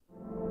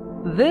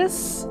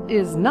This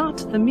is not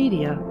the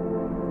media.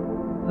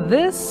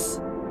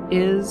 This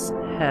is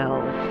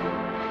hell.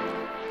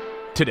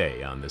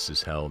 Today on This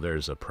Is Hell,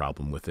 there's a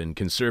problem within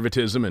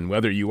conservatism, and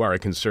whether you are a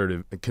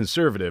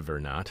conservative or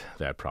not,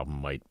 that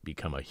problem might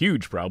become a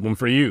huge problem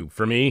for you,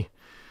 for me,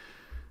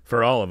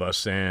 for all of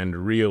us,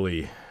 and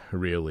really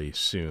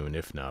soon,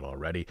 if not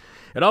already.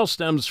 It all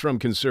stems from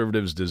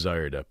conservatives'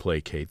 desire to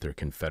placate their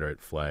Confederate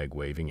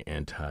flag-waving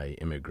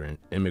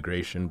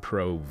anti-immigration,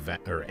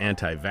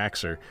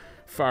 anti-vaxxer,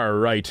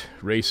 far-right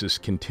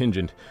racist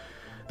contingent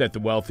that the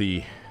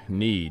wealthy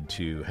need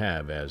to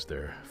have as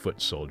their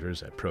foot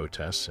soldiers at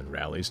protests and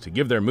rallies to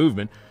give their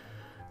movement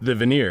the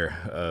veneer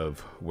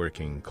of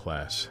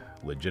working-class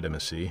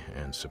legitimacy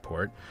and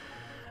support.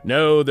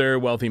 No, their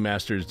wealthy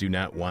masters do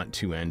not want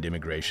to end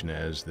immigration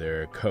as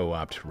their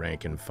co-opt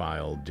rank and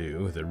file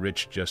do. The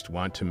rich just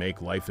want to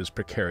make life as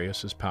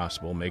precarious as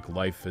possible, make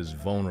life as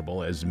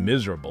vulnerable, as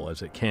miserable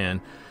as it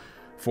can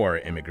for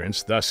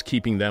immigrants, thus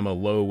keeping them a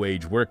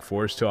low-wage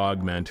workforce to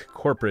augment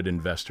corporate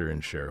investor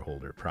and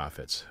shareholder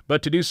profits.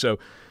 But to do so,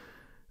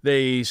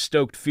 they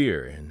stoked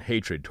fear and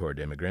hatred toward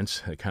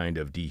immigrants, a kind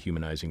of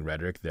dehumanizing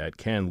rhetoric that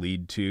can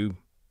lead to,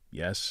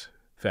 yes,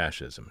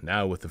 fascism.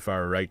 Now, with the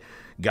far right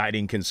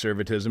guiding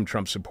conservatism,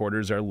 Trump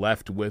supporters are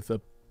left with a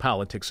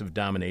politics of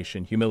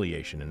domination,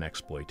 humiliation, and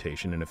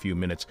exploitation. In a few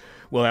minutes,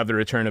 we'll have the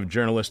return of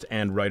journalist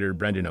and writer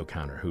Brendan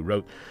O'Connor, who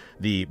wrote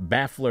the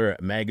Baffler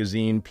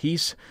magazine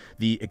piece,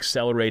 The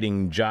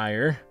Accelerating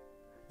Gyre.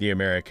 The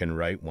American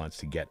Right Wants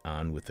to Get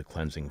On with the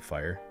Cleansing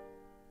Fire.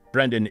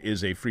 Brendan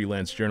is a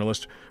freelance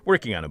journalist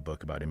working on a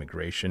book about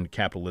immigration,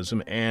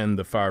 capitalism, and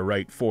the far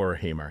right for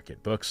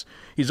Haymarket Books.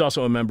 He's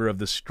also a member of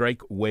the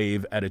Strike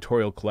Wave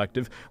editorial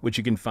collective, which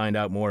you can find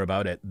out more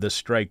about at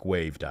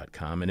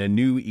thestrikewave.com, and a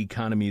New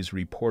Economies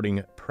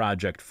Reporting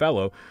Project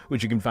fellow,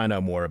 which you can find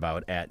out more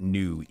about at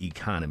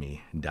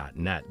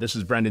neweconomy.net. This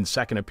is Brendan's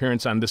second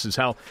appearance on This Is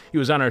Hell. He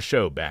was on our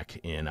show back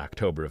in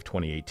October of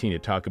 2018 to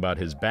talk about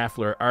his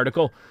Baffler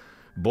article,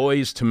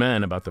 Boys to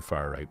Men, about the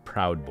far-right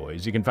Proud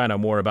Boys. You can find out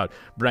more about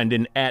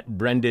Brendan at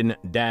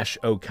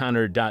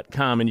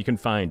brendan-o'connor.com, and you can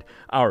find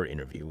our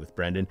interview with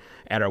Brendan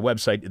at our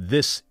website,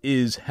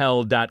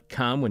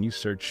 thisishell.com, when you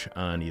search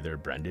on either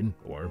Brendan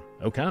or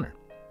O'Connor.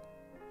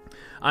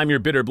 I'm your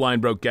bitter,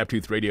 blind, broke,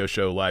 gap-toothed radio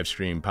show live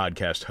stream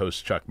podcast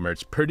host, Chuck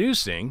Mertz.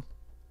 Producing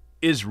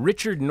is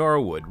Richard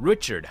Norwood.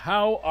 Richard,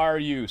 how are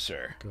you,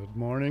 sir? Good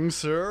morning,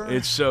 sir.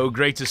 It's so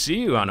great to see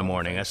you on a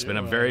morning. That's been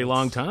a very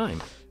long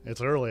time. It's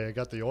early. I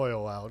got the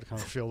oil out.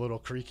 Kind of feel a little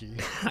creaky.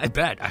 I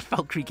bet. I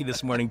felt creaky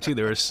this morning, too.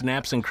 There were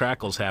snaps and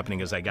crackles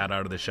happening as I got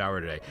out of the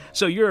shower today.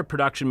 So you're a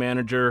production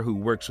manager who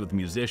works with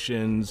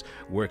musicians,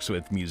 works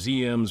with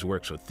museums,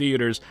 works with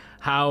theaters.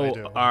 How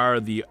are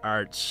the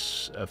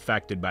arts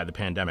affected by the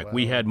pandemic? Well,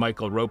 we had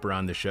Michael Roper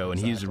on the show, and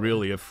he's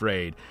really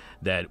afraid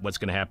that what's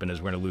going to happen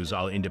is we're going to lose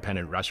all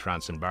independent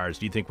restaurants and bars.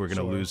 Do you think we're going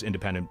to lose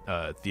independent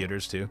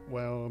theaters, too?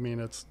 Well, I mean,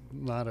 it's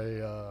not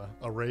a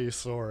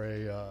race or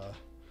a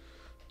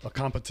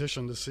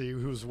competition to see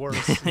who's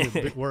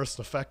worst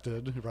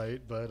affected,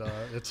 right? But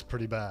it's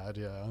pretty bad,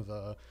 yeah.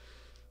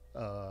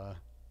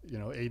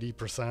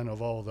 80%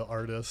 of all the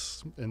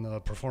artists in the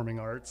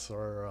performing arts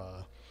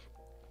are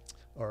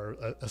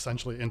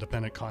essentially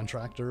independent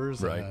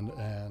contractors, right.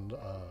 and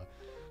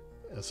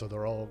so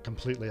they're all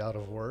completely out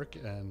of work.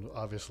 And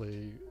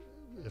obviously,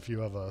 if you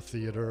have a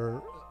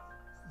theater,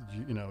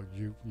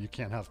 you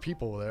can't have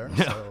people there.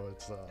 So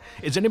it's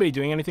is anybody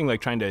doing anything like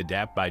trying to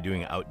adapt by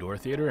doing outdoor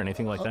theater or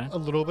anything like that? A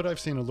little bit. I've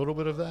seen a little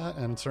bit of that,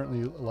 and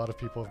certainly a lot of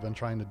people have been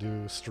trying to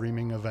do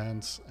streaming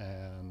events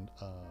and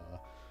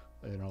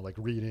like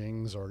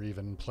readings or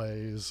even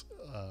plays.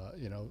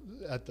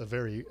 At the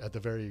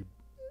very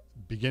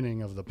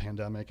beginning of the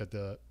pandemic, at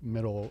the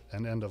middle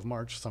and end of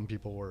March, some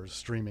people were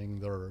streaming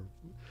the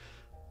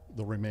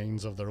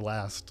remains of their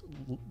last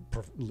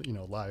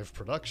live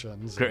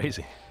productions.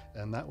 Crazy.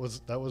 And that was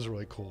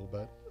really cool.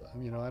 But I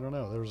don't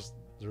know, there's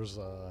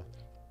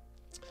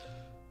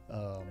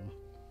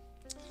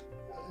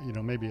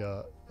maybe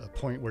a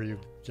point where you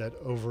get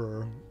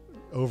over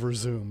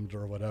zoomed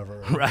or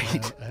whatever,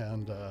 right?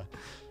 And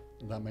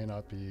that may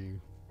not be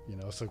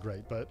so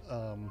great, but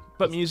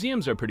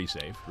museums are pretty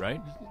safe,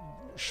 right?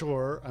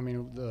 Sure. I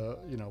mean,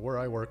 where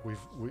I work,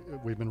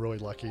 we've been really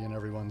lucky, and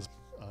everyone's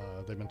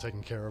they've been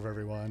taking care of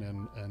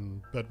everyone,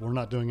 but we're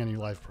not doing any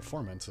live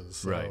performances,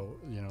 so right.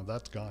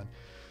 That's gone.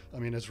 I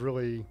mean, it's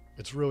really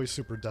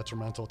super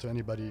detrimental to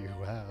anybody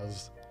who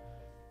has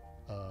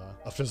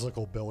a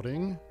physical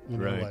building,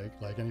 right.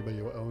 like anybody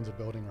who owns a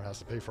building or has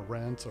to pay for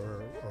rent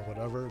or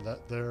whatever.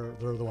 That they're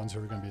the ones who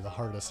are going to be the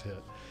hardest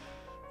hit,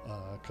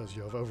 because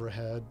you have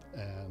overhead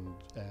and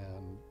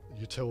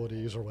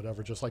utilities or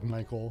whatever, just like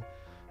Michael,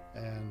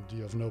 and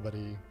you have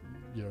nobody,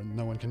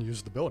 no one can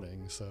use the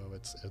building, so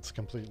it's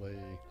completely.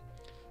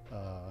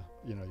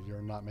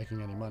 You're not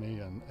making any money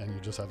and you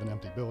just have an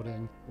empty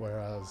building,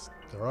 whereas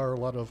there are a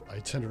lot of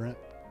itinerant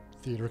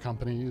theater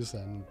companies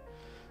and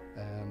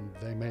and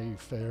they may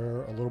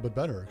fare a little bit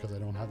better because they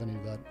don't have any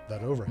of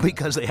that overhead.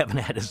 Because they haven't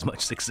had as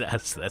much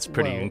success. That's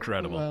pretty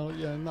incredible. Well,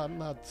 yeah,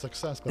 not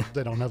success, but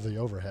they don't have the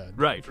overhead.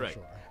 Right. Sure.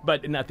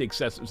 But not the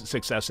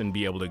success and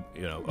be able to,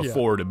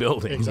 afford a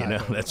building.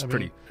 Exactly. That's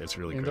that's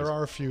really crazy. There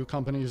are a few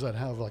companies that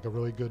have like a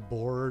really good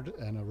board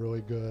and a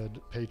really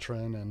good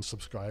patron and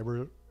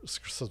subscribers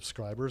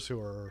who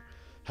are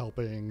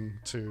helping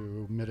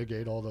to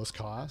mitigate all those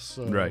costs.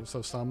 Right.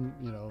 So some,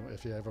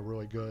 if you have a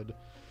really good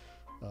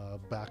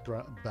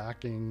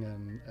backing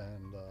and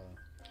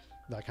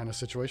that kind of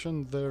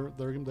situation,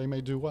 they may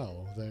do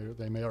well.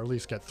 They may at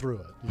least get through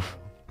it.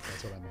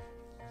 That's what I mean.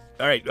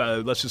 All right,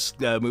 let's just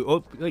move.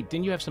 Oh, wait,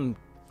 didn't you have some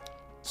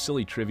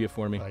silly trivia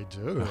for me? I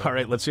do. All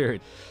right, let's hear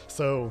it.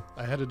 So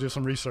I had to do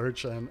some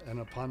research, and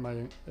a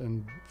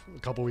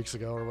couple weeks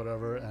ago or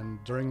whatever, and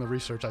during the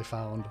research I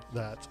found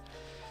that,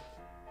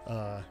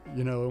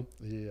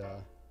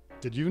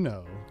 did you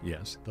know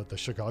Yes. that the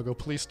Chicago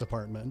Police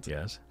Department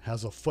Yes.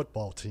 has a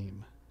football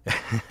team?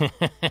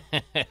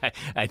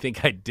 I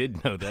think I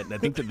did know that. And I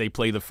think that they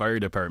play the fire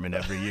department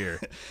every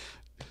year.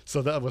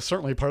 So that was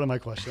certainly part of my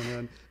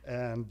question,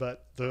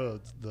 but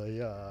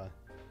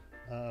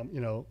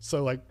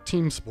so like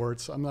team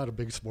sports, I'm not a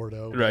big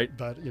sporto, right?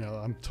 But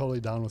I'm totally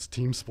down with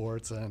team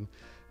sports and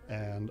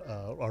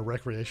our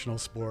recreational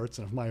sports.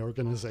 And if my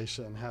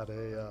organization had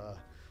a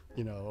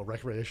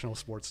recreational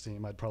sports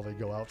team, I'd probably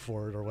go out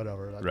for it or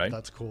whatever. Right.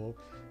 That's cool.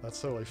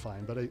 That's totally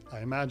fine. But I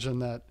imagine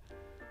that,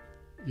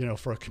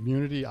 for a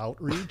community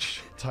outreach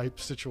type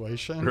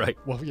situation. Right.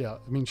 Well, yeah.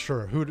 I mean,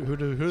 sure. Who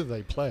do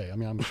they play? I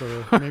mean, I'm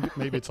sure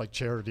maybe it's like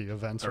charity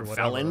events or whatever.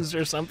 Felons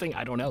or something.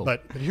 I don't know.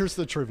 But here's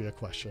the trivia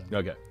question.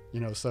 Okay.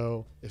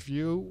 So if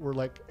you were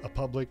like a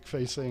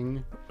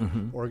public-facing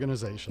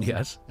organization,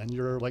 yes, and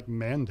your like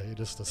mandate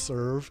is to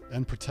serve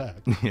and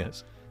protect,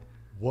 yes,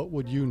 what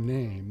would you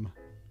name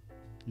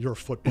your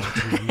football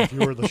team if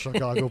you were the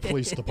Chicago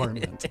Police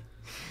Department?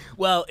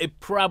 Well, it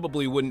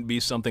probably wouldn't be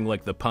something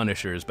like the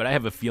Punishers, but I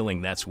have a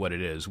feeling that's what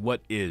it is.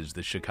 What is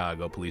the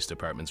Chicago Police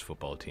Department's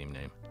football team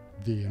name?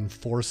 The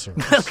Enforcers.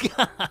 Oh,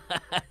 God.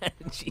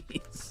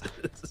 Jesus.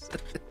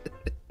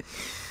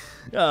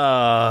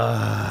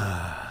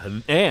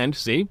 And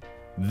see,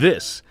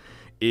 this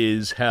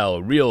is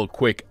hell. Real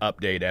quick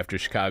update after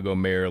Chicago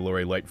Mayor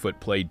Lori Lightfoot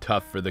played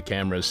tough for the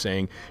cameras,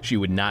 saying she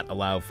would not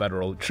allow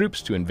federal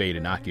troops to invade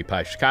and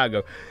occupy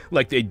Chicago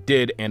like they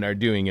did and are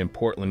doing in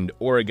Portland,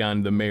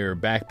 Oregon. The mayor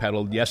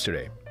backpedaled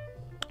yesterday.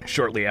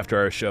 Shortly after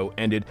our show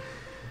ended,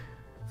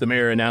 the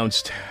mayor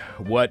announced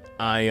what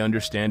I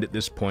understand at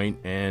this point,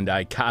 and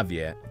I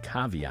caveat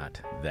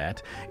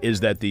that, is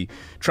that the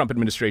Trump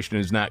administration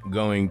is not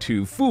going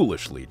to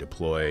foolishly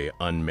deploy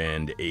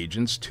unmanned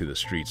agents to the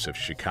streets of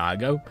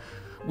Chicago.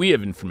 We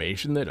have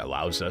information that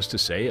allows us to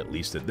say, at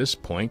least at this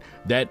point,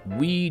 that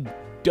we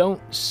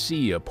don't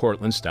see a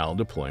Portland-style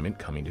deployment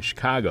coming to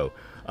Chicago.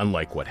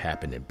 Unlike what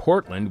happened in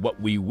Portland, what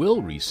we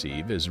will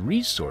receive is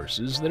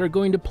resources that are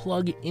going to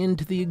plug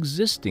into the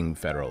existing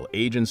federal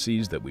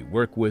agencies that we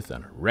work with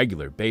on a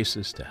regular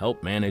basis to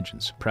help manage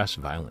and suppress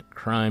violent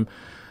crime.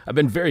 I've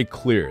been very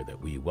clear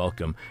that we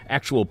welcome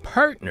actual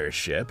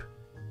partnership,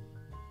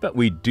 but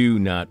we do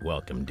not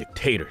welcome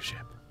dictatorship.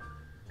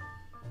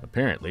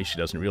 Apparently, she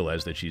doesn't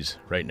realize that she's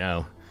right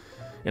now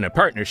in a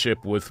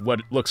partnership with what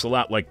looks a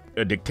lot like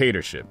a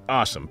dictatorship.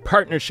 Awesome.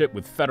 Partnership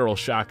with federal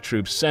shock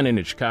troops sent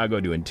into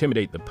Chicago to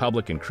intimidate the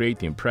public and create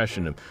the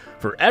impression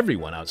for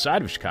everyone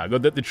outside of Chicago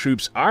that the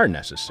troops are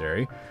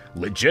necessary,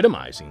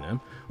 legitimizing them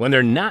when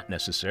they're not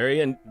necessary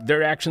and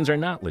their actions are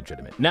not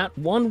legitimate. Not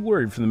one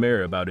word from the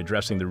mayor about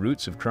addressing the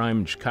roots of crime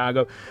in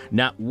Chicago.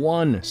 Not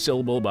one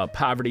syllable about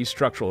poverty,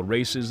 structural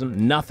racism,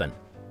 nothing.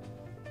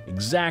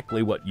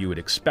 Exactly what you would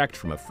expect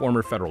from a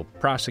former federal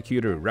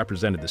prosecutor who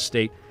represented the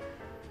state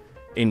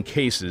in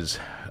cases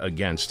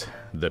against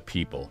the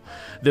people.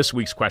 This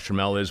week's question,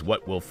 Mel, is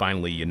what will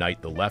finally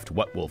unite the left?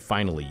 What will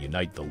finally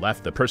unite the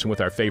left? The person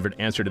with our favorite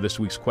answer to this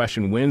week's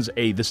question wins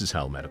a This Is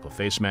Hell medical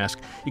face mask.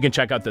 You can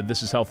check out the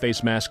This Is Hell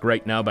face mask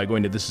right now by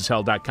going to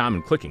thisishell.com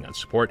and clicking on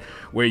support,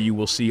 where you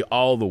will see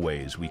all the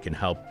ways we can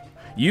help.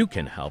 You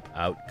can help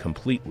out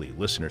completely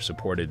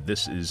listener-supported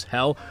This Is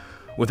Hell.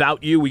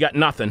 Without you, we got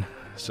nothing.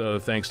 So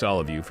thanks to all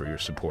of you for your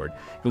support.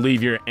 You can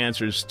leave your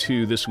answers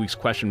to this week's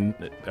question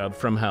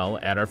from hell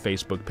at our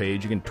Facebook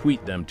page. You can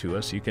tweet them to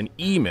us. You can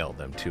email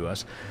them to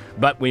us.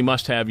 But we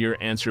must have your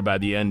answer by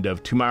the end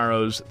of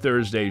tomorrow's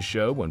Thursday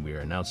show, when we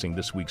are announcing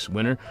this week's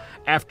winner,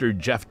 after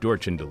Jeff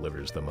Dorchin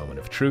delivers the moment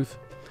of truth.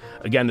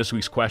 Again, this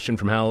week's question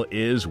from hell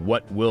is,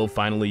 what will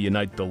finally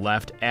unite the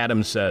left?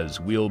 Adam says,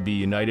 we'll be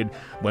united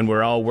when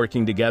we're all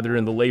working together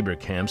in the labor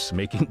camps,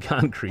 making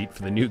concrete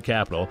for the new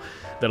capital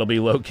that'll be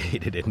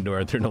located in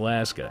northern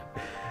Alaska.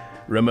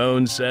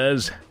 Ramon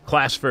says,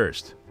 class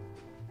first.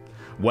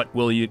 What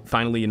will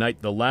finally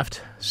unite the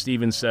left?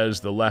 Steven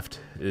says, the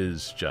left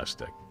is just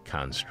a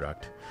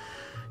construct.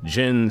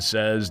 Jin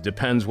says,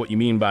 depends what you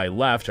mean by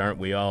left. Aren't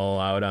we all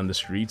out on the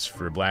streets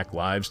for black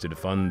lives to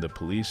defund the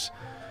police?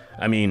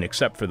 I mean,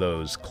 except for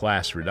those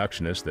class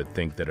reductionists that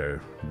think that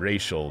a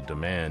racial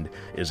demand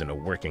isn't a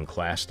working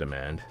class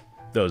demand.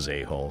 Those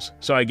a-holes.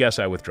 So I guess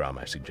I withdraw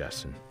my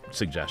suggestion.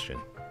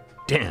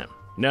 Damn.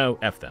 No,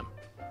 F them.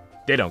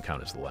 They don't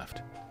count as the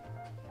left.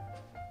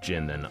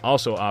 Jin then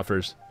also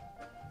offers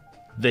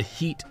the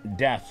heat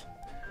death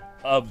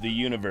of the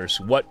universe.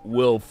 What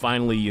will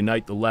finally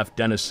unite the left?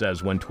 Dennis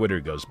says when Twitter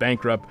goes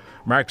bankrupt.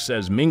 Mark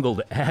says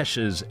mingled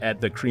ashes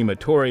at the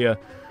crematoria.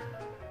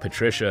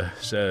 Patricia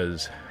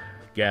says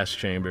gas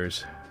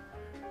chambers.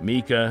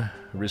 Mika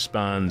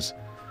responds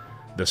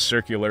the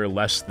circular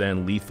less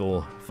than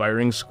lethal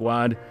firing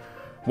squad.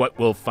 What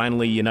will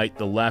finally unite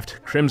the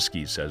left?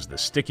 Krimsky says the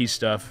sticky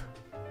stuff.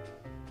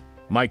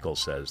 Michael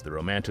says the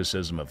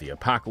romanticism of the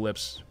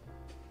apocalypse.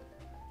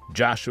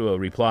 Joshua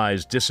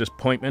replies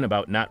disappointment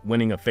about not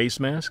winning a face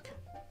mask.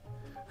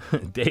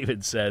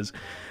 David says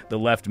the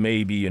left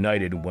may be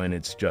united when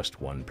it's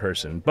just one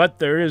person, but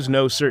there is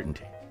no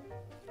certainty.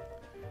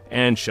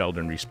 And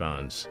Sheldon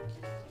responds,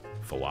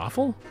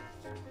 falafel?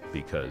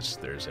 Because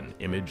there's an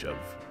image of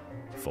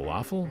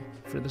falafel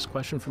for this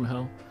question from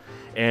hell.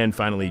 And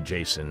finally,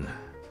 Jason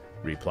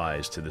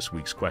replies to this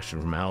week's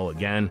question from hell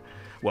again.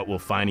 What will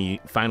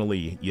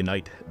finally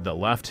unite the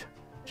left?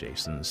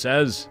 Jason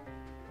says,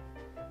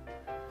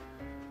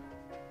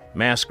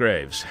 mass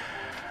graves.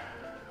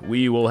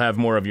 We will have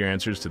more of your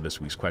answers to this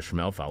week's question from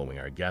hell following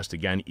our guest.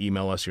 Again,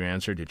 email us your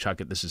answer to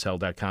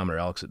chuck@thisishell.com or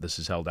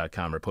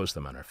alex@thisishell.com, or post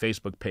them on our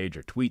Facebook page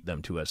or tweet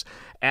them to us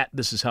at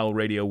This Is Hell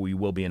Radio. We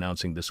will be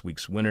announcing this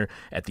week's winner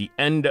at the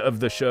end of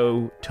the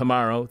show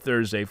tomorrow,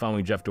 Thursday,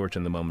 following Jeff Dorch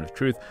and the Moment of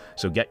Truth.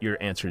 So get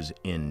your answers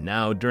in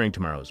now during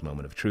tomorrow's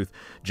Moment of Truth.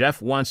 Jeff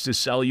wants to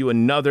sell you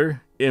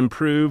another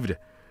improved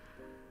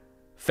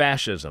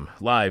Fascism,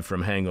 live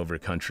from Hangover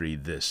Country.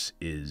 This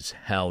is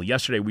hell.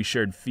 Yesterday, we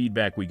shared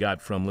feedback we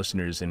got from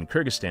listeners in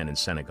Kyrgyzstan and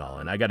Senegal,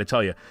 and I got to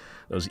tell you,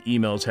 those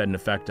emails had an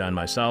effect on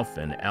myself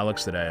and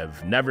Alex that I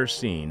have never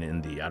seen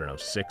in the,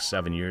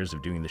 6-7 years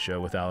of doing the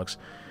show with Alex.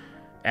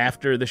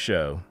 After the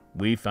show,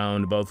 we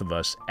found both of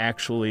us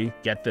actually,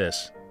 get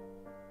this,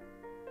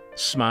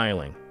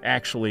 smiling,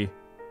 actually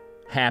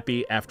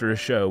happy after a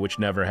show, which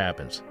never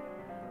happens.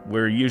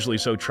 We're usually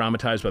so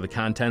traumatized by the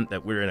content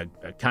that we're in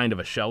a kind of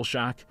a shell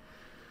shock.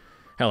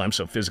 Hell, I'm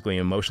so physically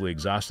and emotionally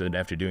exhausted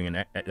after doing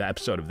an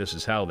episode of This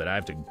Is Hell that I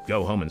have to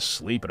go home and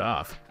sleep it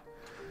off.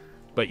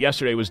 But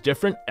yesterday was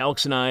different.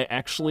 Alex and I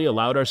actually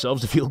allowed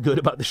ourselves to feel good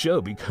about the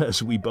show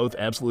because we both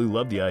absolutely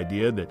loved the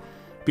idea that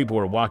people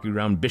were walking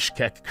around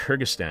Bishkek,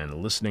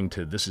 Kyrgyzstan, listening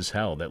to This Is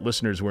Hell, that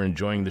listeners were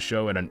enjoying the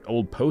show at an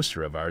old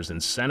poster of ours in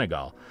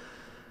Senegal.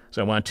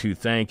 So I want to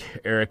thank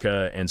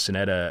Erica and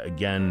Sonetta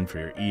again for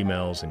your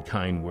emails and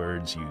kind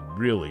words. You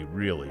really,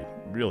 really,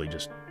 really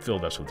just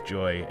filled us with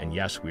joy. And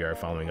yes, we are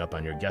following up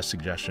on your guest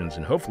suggestions,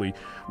 and hopefully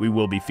we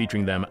will be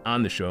featuring them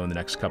on the show in the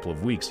next couple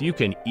of weeks. You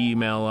can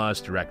email us,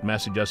 direct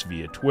message us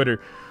via Twitter,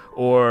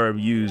 or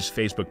use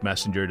Facebook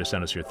Messenger to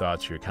send us your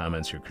thoughts, your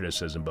comments, your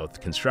criticism, both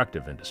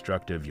constructive and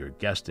destructive, your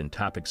guest and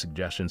topic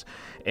suggestions.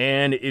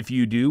 And if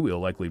you do, we'll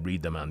likely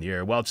read them on the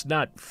air. While it's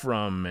not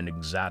from an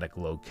exotic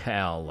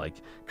locale like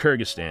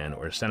Kyrgyzstan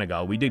or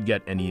Senegal, we did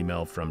get an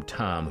email from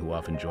Tom, who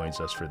often joins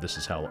us for This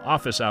Is Hell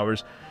office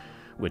hours,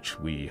 which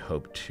we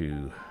hope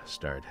to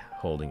start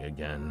holding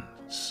again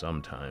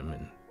sometime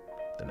in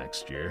the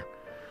next year.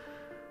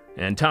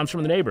 And Tom's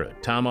from the neighborhood.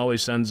 Tom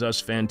always sends us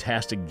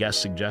fantastic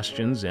guest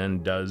suggestions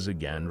and does,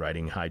 again,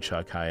 writing, "Hi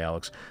Chuck, hi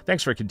Alex.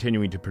 Thanks for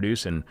continuing to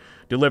produce and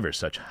deliver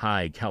such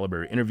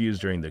high-caliber interviews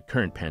during the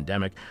current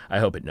pandemic. I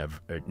hope it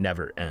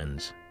never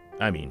ends."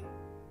 I mean,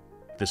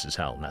 This Is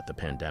Hell, not the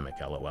pandemic,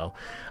 LOL.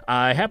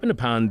 I happened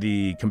upon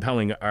this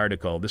compelling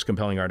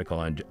article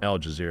on Al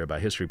Jazeera by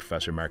history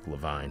professor Mark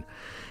Levine.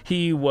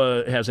 He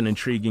has an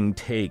intriguing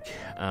take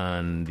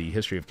on the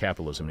history of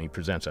capitalism, and he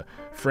presents a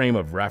frame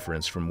of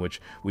reference from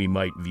which we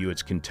might view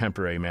its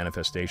contemporary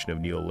manifestation of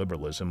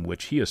neoliberalism,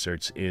 which he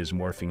asserts is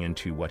morphing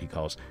into what he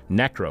calls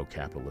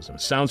necro-capitalism.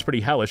 Sounds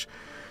pretty hellish.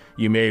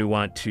 You may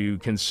want to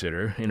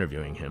consider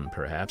interviewing him,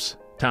 perhaps.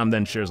 Tom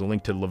then shares a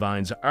link to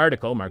Levine's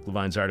article, Mark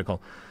Levine's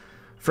article,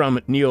 From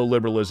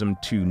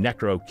Neoliberalism to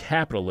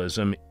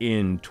Necro-Capitalism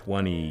in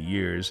 20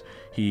 Years.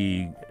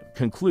 He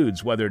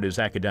concludes whether it is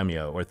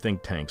academia or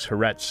think tanks,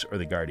 Haaretz or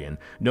The Guardian,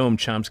 Noam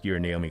Chomsky or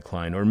Naomi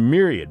Klein, or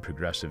myriad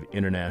progressive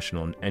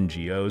international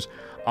NGOs,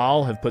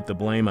 all have put the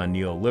blame on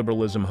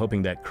neoliberalism,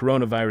 hoping that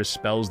coronavirus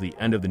spells the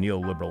end of the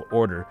neoliberal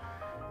order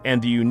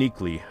and the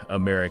uniquely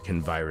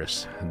American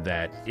virus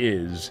that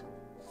is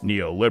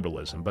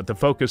neoliberalism. But the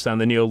focus on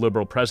the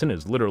neoliberal present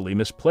is literally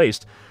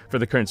misplaced, for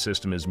the current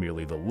system is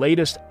merely the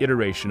latest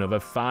iteration of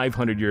a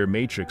 500-year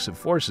matrix of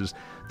forces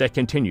that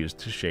continues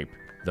to shape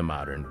the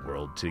modern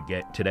world to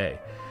get today.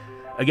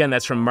 Again,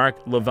 that's from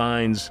Mark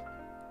Levine's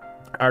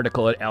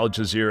article at Al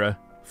Jazeera,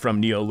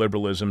 From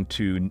Neoliberalism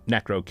to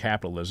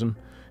Necro-Capitalism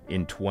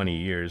in 20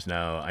 Years.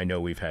 Now, I know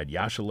we've had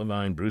Yasha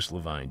Levine, Bruce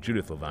Levine,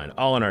 Judith Levine,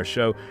 all on our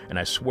show, and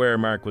I swear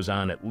Mark was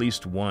on at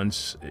least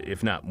once,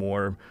 if not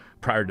more,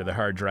 prior to the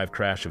hard drive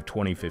crash of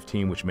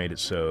 2015, which made it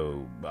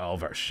so all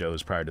of our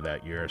shows prior to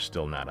that year are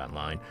still not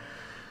online.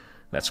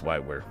 That's why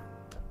we're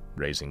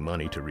raising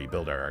money to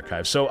rebuild our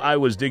archives. So I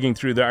was digging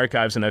through the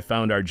archives and I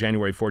found our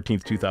January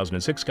 14th,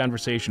 2006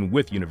 conversation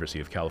with University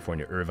of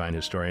California, Irvine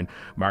historian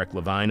Mark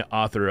Levine,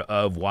 author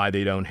of Why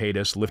They Don't Hate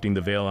Us, Lifting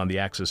the Veil on the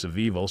Axis of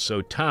Evil.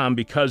 So Tom,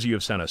 because you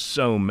have sent us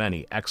so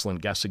many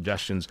excellent guest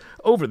suggestions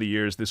over the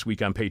years, this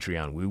week on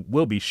Patreon, we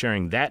will be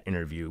sharing that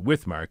interview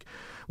with Mark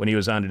when he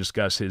was on to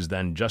discuss his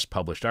then just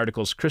published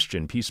articles,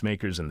 Christian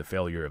Peacemakers and the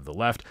Failure of the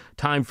Left,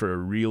 Time for a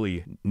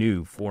Really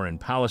New Foreign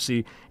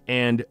Policy,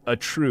 and A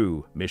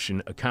True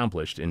Mission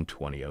Accomplished in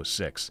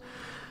 2006.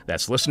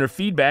 That's listener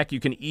feedback.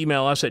 You can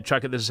email us at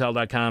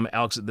chuck@thisishell.com,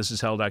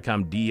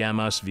 alex@thisishell.com, DM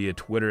us via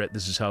Twitter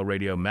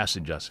 @thisishellradio,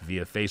 message us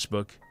via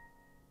Facebook.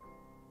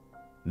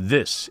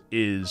 This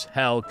is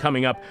Hell.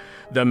 Coming up,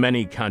 the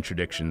many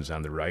contradictions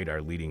on the right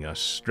are leading us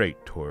straight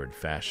toward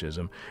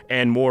fascism.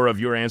 And more of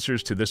your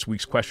answers to this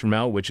week's question,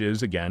 Mel, which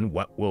is, again,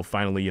 what will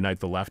finally unite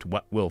the left?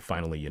 What will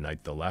finally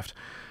unite the left?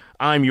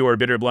 I'm your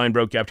bitter, blind,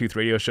 broke, gap-toothed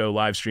radio show,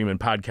 live stream, and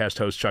podcast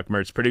host, Chuck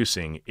Mertz.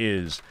 Producing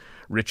is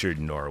Richard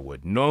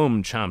Norwood.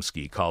 Noam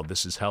Chomsky called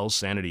This Is Hell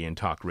sanity and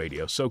talk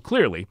radio. So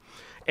clearly,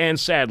 and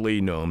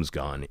sadly, Noam's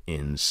gone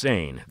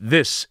insane.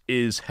 This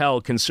is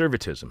Hell.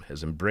 Conservatism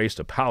has embraced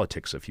a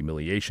politics of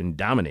humiliation,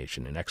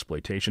 domination, and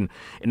exploitation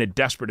in a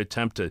desperate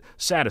attempt to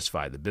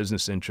satisfy the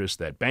business interests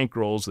that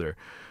bankrolls their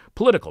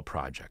political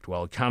project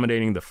while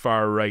accommodating the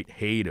far-right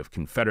hate of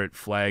Confederate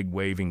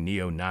flag-waving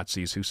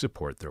neo-Nazis who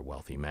support their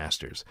wealthy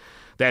masters.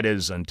 That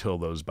is, until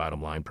those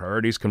bottom-line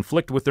priorities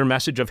conflict with their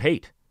message of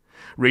hate.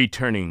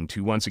 Returning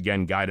to once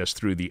again guide us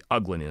through the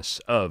ugliness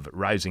of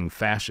rising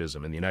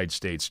fascism in the United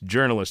States,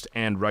 journalist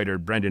and writer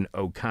Brendan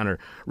O'Connor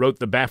wrote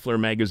the Baffler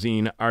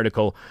magazine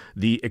article,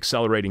 The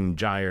Accelerating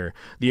Gyre.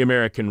 The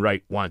American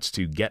Right Wants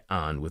to Get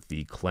On with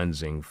the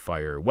Cleansing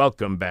Fire.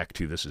 Welcome back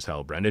to This Is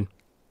Hell, Brendan.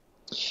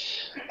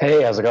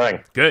 Hey, how's it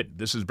going? Good.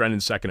 This is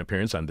Brendan's second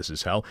appearance on This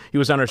Is Hell. He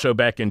was on our show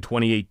back in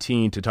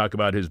 2018 to talk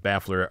about his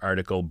Baffler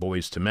article,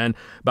 Boys to Men,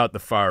 about the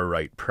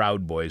far-right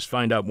Proud Boys.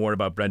 Find out more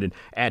about Brendan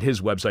at his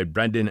website,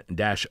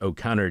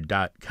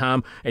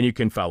 brendan-o'connor.com, and you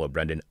can follow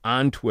Brendan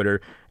on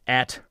Twitter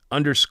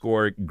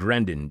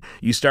 @_Grendon.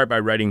 You start by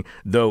writing,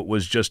 though it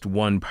was just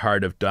one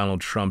part of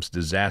Donald Trump's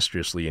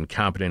disastrously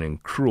incompetent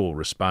and cruel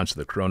response to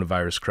the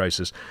coronavirus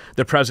crisis,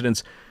 the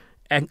president's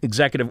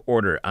executive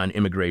order on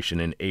immigration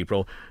in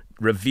April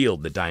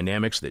revealed the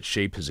dynamics that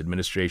shape his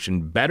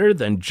administration better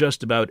than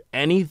just about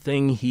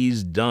anything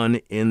he's done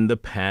in the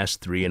past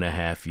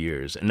 3.5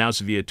 years.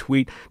 Announced via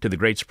tweet, to the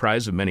great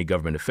surprise of many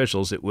government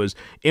officials, it was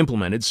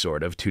implemented,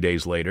 sort of, 2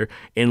 days later.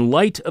 In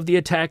light of the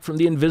attack from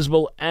the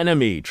invisible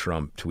enemy,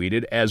 Trump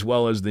tweeted, as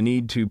well as the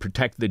need to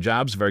protect the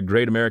jobs of our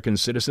great American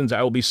citizens,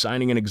 I will be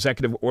signing an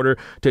executive order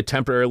to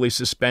temporarily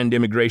suspend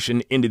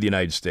immigration into the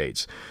United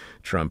States.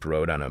 Trump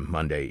wrote on a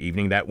Monday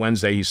evening. That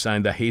Wednesday, he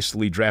signed the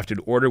hastily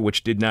drafted order,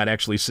 which did not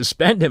actually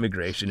suspend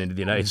immigration into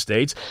the United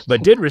States,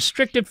 but did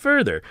restrict it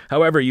further.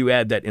 However, you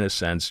add that, in a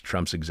sense,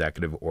 Trump's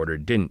executive order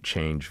didn't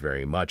change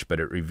very much, but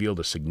it revealed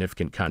a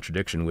significant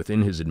contradiction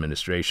within his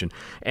administration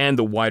and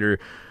the wider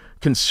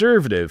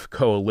conservative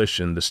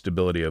coalition, the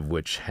stability of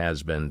which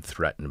has been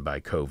threatened by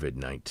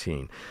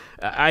COVID-19.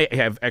 I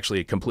have actually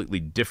a completely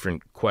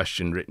different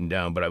question written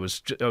down, but I was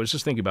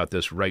just thinking about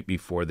this right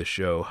before the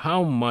show.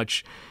 How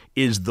much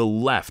is the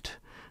left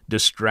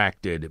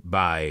distracted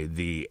by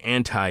the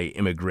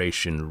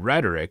anti-immigration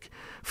rhetoric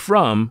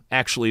from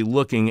actually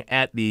looking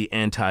at the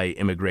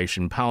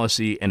anti-immigration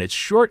policy and its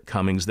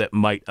shortcomings that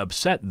might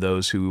upset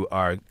those who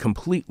are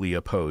completely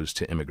opposed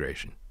to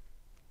immigration?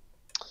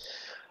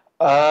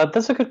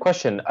 That's a good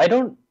question. I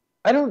think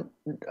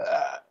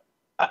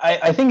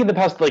in the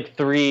past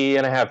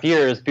 3.5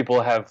 years,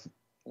 people have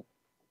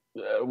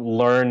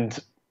learned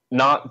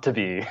not to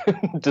be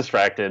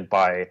distracted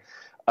by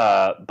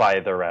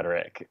the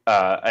rhetoric.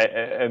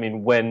 I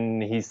mean,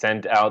 when he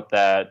sent out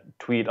that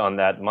tweet on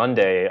that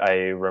Monday,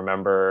 I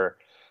remember,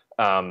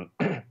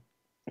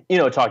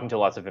 talking to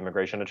lots of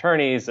immigration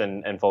attorneys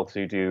and folks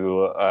who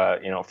do,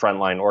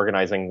 frontline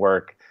organizing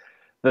work,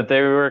 that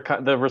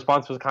the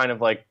response was kind of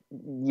like,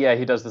 yeah,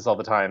 he does this all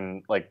the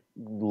time. Like,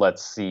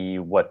 let's see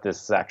what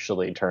this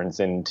actually turns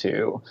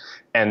into.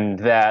 And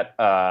that,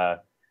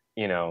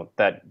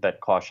 that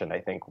caution, I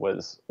think,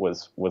 was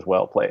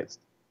well placed.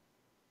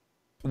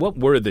 What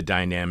were the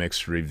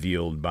dynamics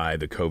revealed by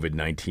the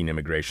COVID-19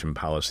 immigration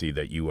policy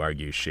that you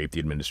argue shaped the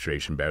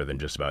administration better than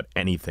just about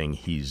anything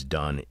he's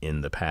done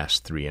in the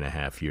past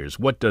 3.5 years?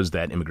 What does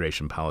that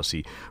immigration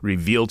policy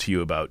reveal to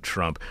you about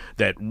Trump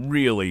that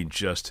really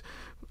just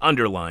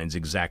underlines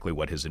exactly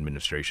what his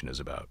administration is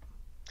about?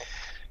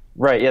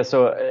 Right. Yeah.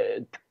 So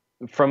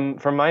from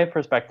my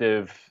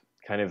perspective,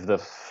 kind of the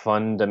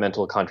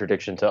fundamental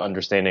contradiction to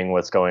understanding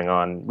what's going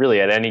on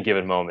really at any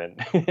given moment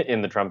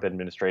in the Trump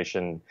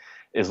administration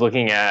is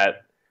looking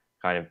at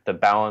kind of the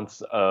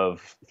balance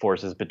of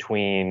forces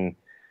between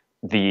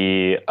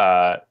the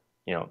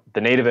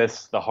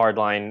nativists, the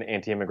hardline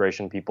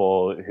anti-immigration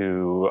people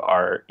who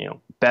are,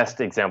 best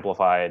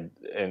exemplified,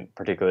 and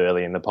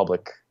particularly in the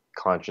public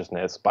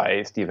consciousness,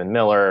 by Stephen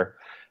Miller,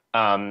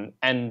 and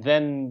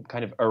then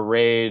kind of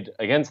arrayed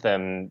against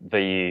them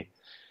the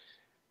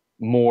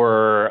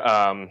more,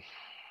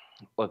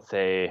 let's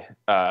say,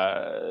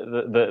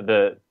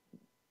 the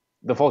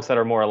folks that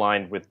are more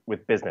aligned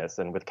with business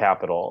and with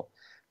capital.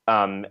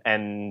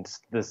 And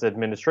this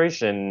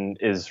administration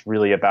is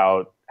really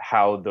about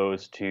how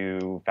those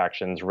two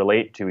factions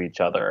relate to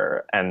each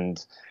other,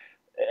 and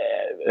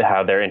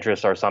how their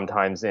interests are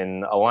sometimes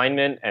in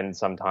alignment and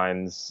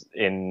sometimes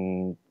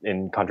in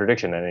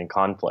contradiction and in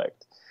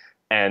conflict.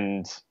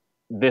 And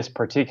this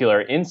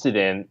particular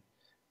incident,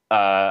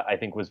 I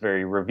think, was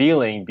very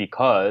revealing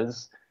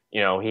because,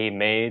 he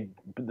made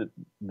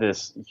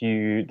this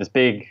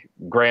big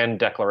grand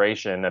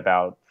declaration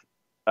about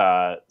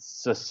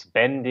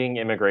suspending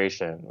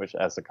immigration, which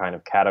as a kind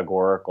of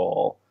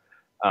categorical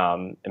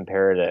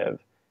imperative.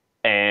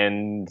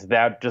 And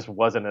that just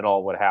wasn't at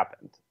all what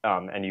happened.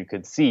 And you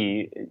could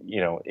see,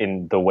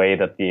 in the way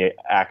that the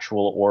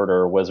actual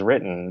order was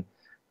written,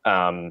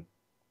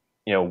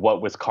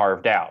 what was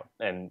carved out,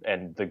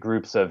 and the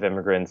groups of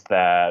immigrants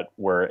that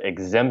were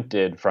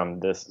exempted from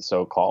this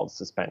so-called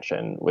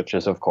suspension, which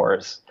is, of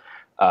course,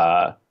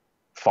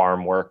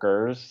 farm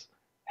workers,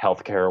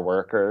 healthcare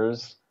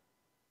workers,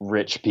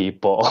 rich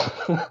people.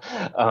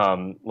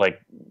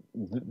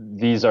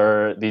 These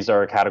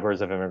are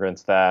categories of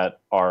immigrants that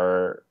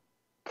are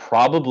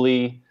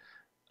probably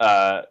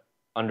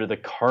under the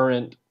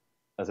current,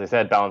 as I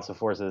said, balance of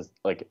forces,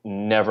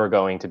 never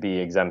going to be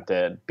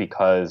exempted,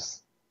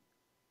 because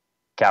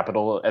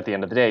capital at the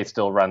end of the day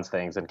still runs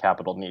things, and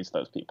capital needs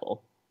those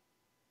people.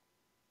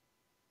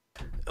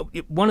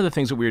 One of the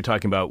things that we were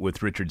talking about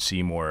with Richard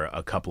Seymour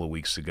a couple of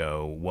weeks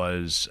ago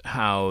was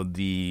how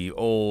the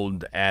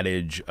old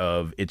adage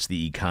of "it's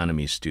the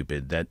economy,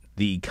 stupid," that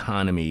the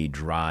economy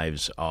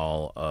drives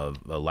all of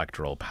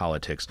electoral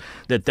politics,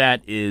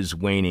 that is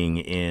waning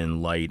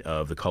in light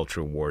of the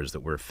culture wars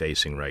that we're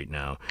facing right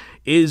now.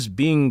 Is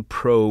being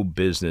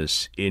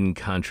pro-business in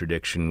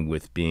contradiction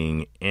with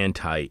being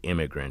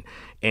anti-immigrant?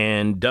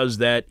 And does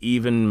that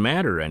even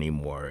matter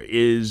anymore?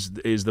 Is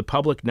the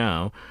public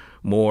now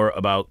more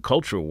about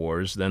culture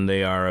wars than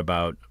they are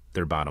about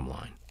their bottom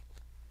line?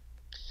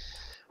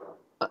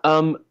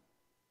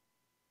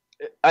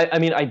 I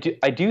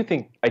do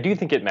think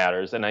it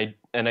matters, and I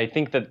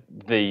think that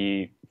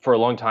for a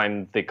long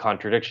time the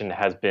contradiction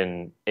has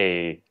been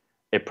a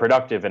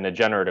productive and a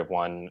generative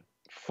one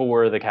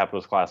for the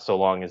capitalist class, so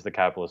long as the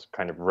capitalists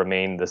kind of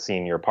remain the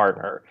senior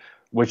partner,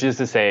 which is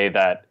to say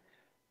that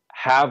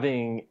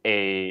having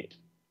a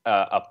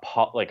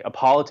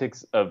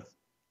politics of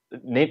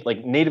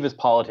nativist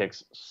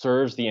politics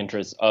serves the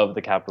interests of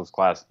the capitalist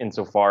class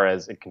insofar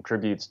as it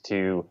contributes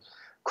to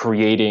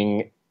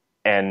creating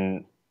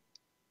an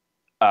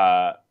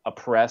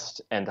oppressed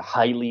and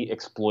highly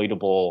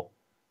exploitable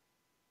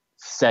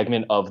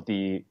segment of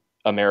the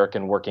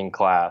American working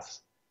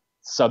class,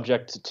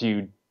 subject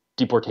to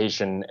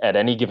deportation at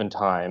any given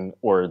time,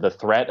 or the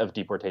threat of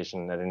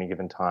deportation at any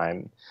given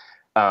time,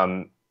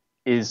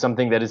 is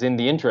something that is in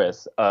the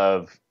interest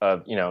of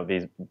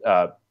these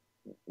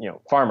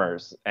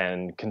farmers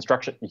and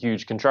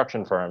huge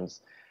construction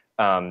firms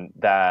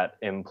that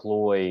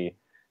employ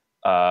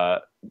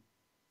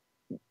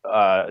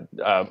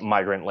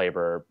migrant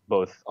labor,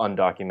 both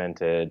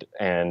undocumented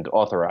and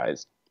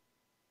authorized.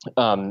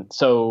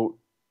 So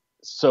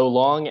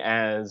long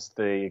as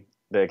the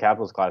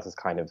capitalist class is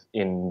kind of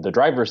in the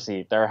driver's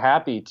seat, they're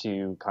happy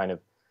to kind of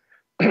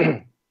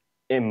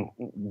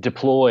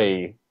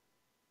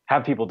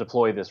have people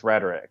deploy this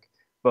rhetoric.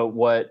 But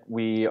what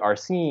we are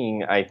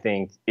seeing, I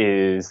think,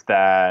 is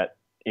that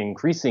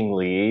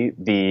increasingly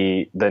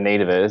the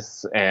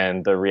nativists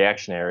and the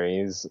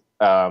reactionaries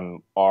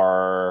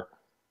are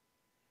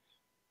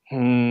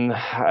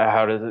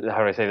how do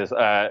I say this?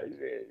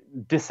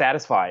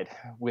 Dissatisfied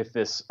with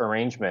this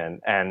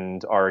arrangement,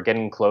 and are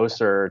getting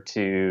closer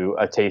to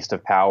a taste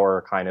of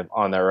power kind of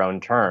on their own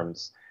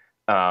terms.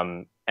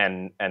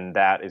 And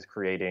that is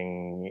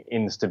creating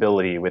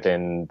instability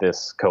within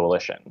this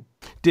coalition.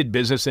 Did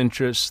business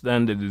interests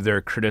then, did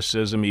their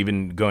criticism,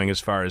 even going as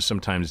far as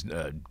sometimes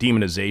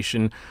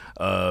demonization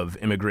of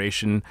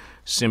immigration,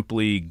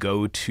 simply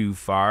go too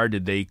far?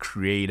 Did they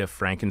create a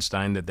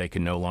Frankenstein that they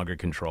can no longer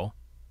control?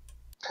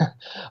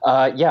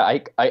 Yeah,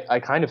 I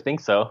kind of think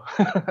so.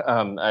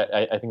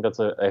 I think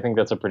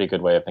that's a pretty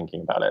good way of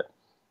thinking about it.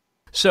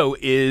 So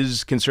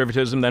is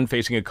conservatism then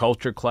facing a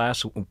culture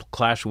clash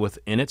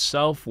within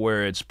itself,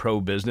 where it's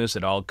pro-business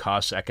at all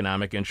costs,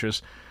 economic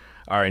interests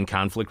are in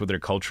conflict with their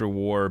culture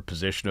war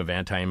position of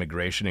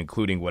anti-immigration,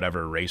 including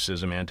whatever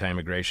racism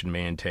anti-immigration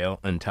may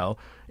entail?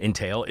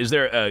 Is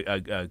there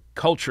a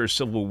culture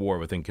civil war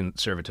within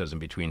conservatism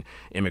between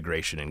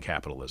immigration and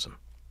capitalism?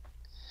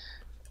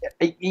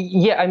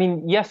 Yeah, I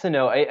mean, yes and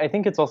no. I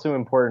think it's also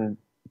important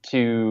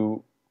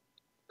to,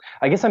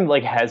 I guess I'm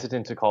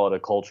hesitant to call it a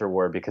culture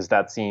war, because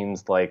that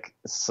seems like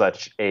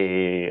such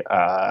a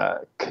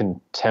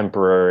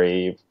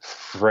contemporary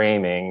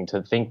framing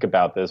to think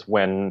about this,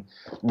 when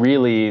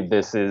really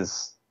this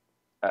is,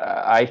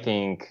 I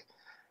think,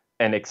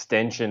 an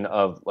extension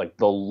of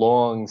the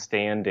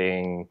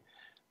long-standing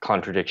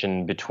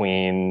contradiction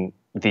between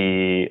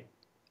the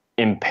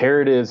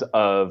imperatives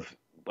of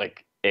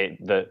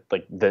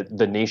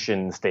the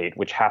nation state,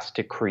 which has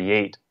to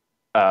create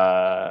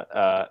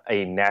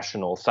a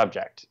national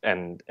subject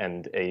and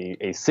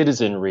a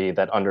citizenry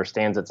that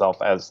understands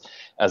itself as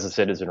a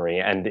citizenry,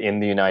 and in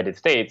the United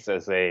States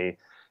as a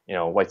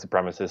white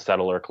supremacist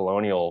settler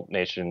colonial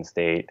nation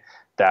state,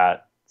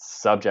 that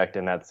subject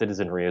and that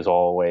citizenry is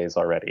always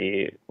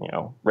already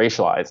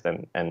racialized,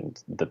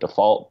 and the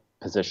default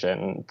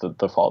position, the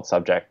default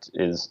subject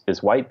is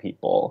white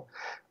people,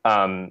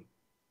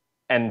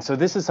 and so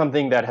this is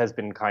something that has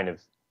been kind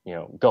of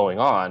going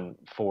on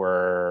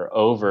for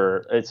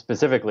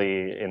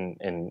specifically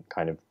in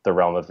kind of the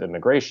realm of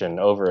immigration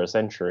over a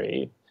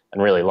century,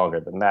 and really longer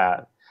than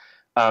that.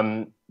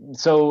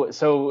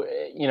 So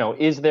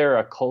is there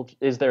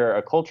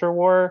a culture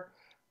war?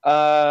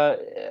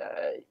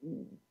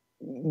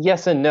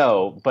 Yes and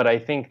no, but I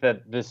think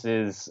that this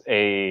is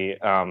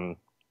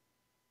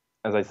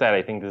as I said,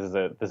 I think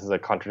this is a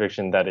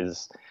contradiction that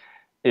is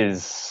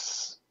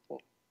it's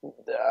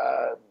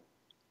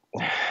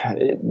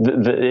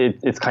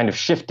kind of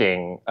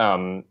shifting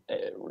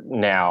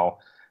now,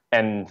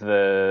 and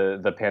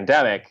the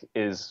pandemic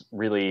is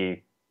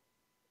really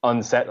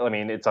unsettling. I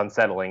mean, it's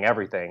unsettling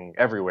everything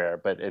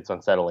everywhere, but it's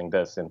unsettling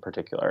this in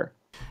particular.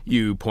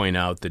 You point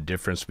out the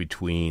difference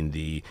between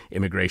the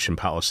immigration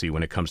policy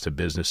when it comes to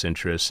business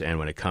interests and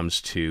when it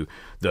comes to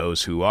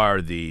those who are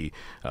the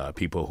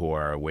people who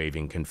are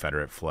waving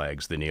Confederate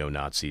flags, the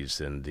neo-Nazis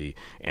and the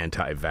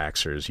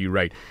anti-vaxxers. You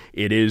write,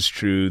 it is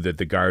true that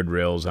the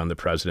guardrails on the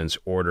president's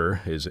order,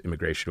 his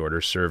immigration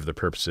order, serve the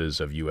purposes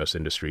of U.S.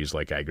 industries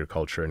like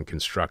agriculture and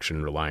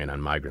construction relying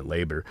on migrant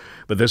labor.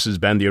 But this has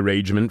been the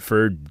arrangement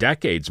for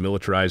decades.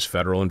 Militarized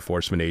federal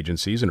enforcement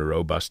agencies and a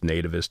robust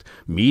nativist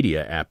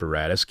media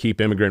apparatus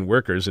keep immigrant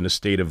workers in a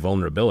state of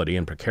vulnerability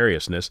and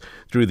precariousness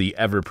through the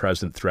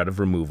ever-present threat of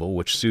removal,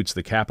 which suits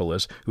the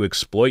capitalists who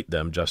exploit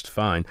them just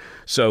fine,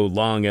 so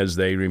long as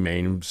they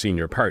remain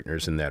senior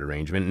partners in that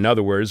arrangement. In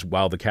other words,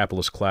 while the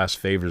capitalist class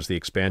favors the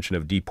expansion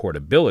of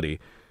deportability,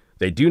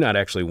 they do not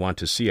actually want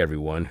to see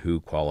everyone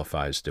who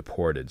qualifies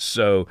deported.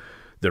 So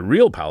the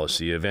real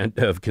policy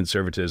of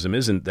conservatism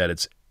isn't that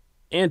it's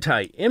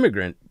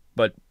anti-immigrant,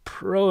 but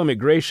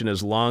pro-immigration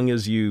as long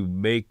as you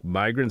make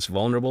migrants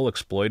vulnerable,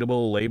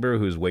 exploitable labor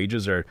whose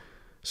wages are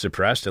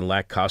suppressed and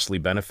lack costly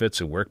benefits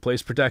and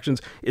workplace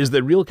protections. Is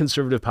the real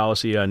conservative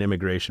policy on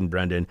immigration,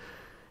 Brendan,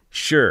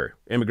 sure,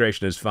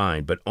 immigration is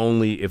fine, but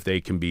only if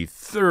they can be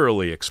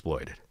thoroughly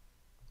exploited?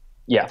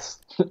 Yes,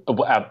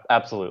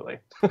 absolutely.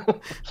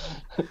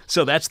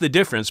 So that's the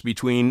difference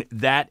between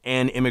that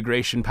and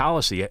immigration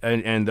policy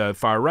and the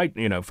far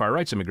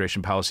right's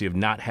immigration policy of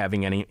not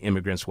having any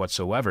immigrants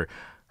whatsoever.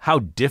 How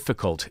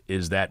difficult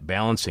is that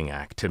balancing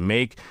act to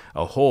make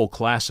a whole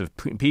class of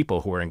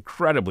people who are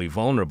incredibly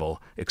vulnerable,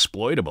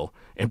 exploitable,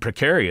 and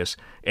precarious,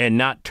 and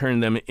not turn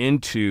them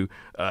into,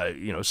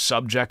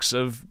 subjects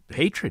of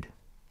hatred?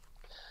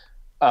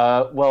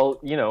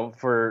 Well,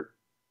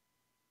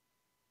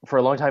 for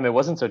a long time, it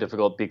wasn't so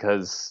difficult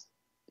because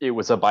it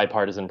was a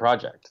bipartisan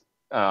project,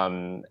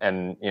 and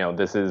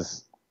this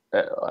is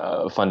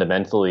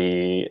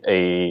fundamentally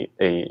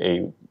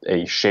a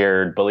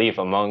shared belief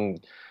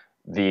among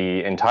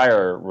the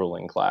entire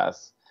ruling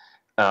class.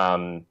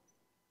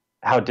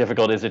 How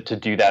difficult is it to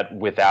do that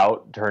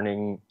without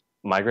turning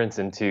migrants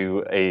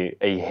into a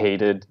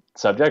hated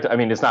subject? I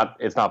mean, it's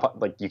not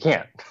like you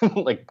can't.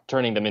 Like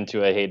turning them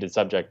into a hated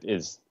subject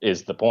is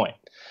the point,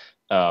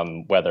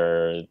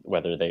 whether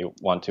they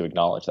want to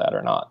acknowledge that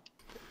or not.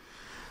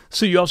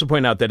 So you also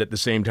point out that at the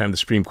same time, the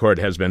Supreme Court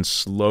has been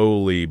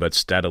slowly but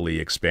steadily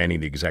expanding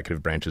the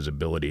executive branch's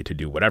ability to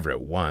do whatever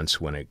it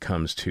wants when it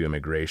comes to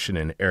immigration,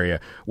 an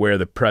area where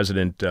the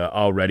president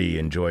already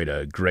enjoyed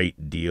a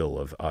great deal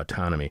of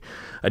autonomy.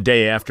 A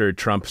day after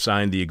Trump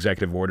signed the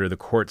executive order, the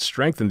court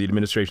strengthened the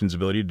administration's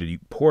ability to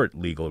deport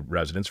legal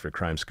residents for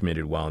crimes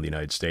committed while in the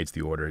United States.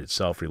 The order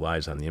itself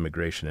relies on the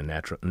Immigration and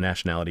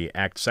Nationality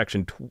Act,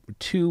 Section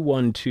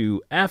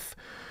 212F,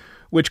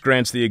 which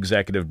grants the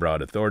executive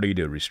broad authority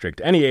to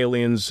restrict any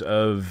aliens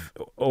of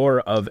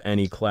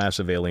any class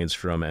of aliens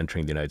from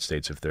entering the United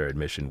States if their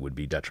admission would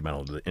be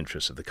detrimental to the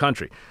interests of the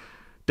country.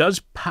 Does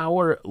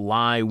power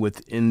lie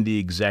within the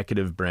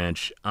executive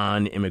branch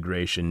on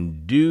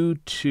immigration due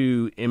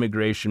to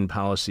immigration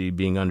policy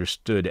being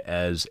understood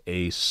as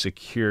a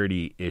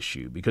security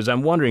issue? Because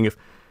I'm wondering if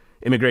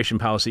immigration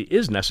policy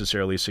is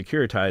necessarily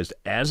securitized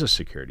as a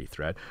security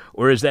threat,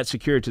 or is that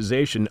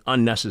securitization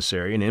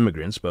unnecessary and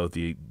immigrants, both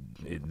the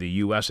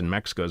U.S. and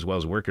Mexico, as well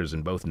as workers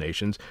in both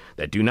nations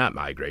that do not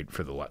migrate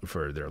for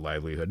their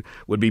livelihood,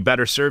 would be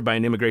better served by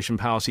an immigration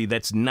policy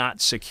that's not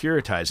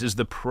securitized? Is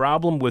the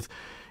problem with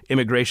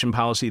immigration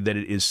policy that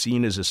it is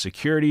seen as a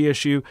security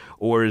issue,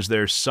 or is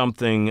there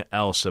something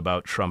else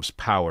about Trump's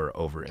power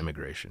over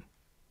immigration?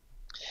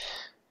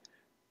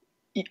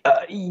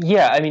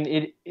 Yeah, I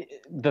mean,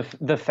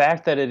 the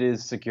fact that it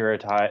is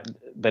securitized,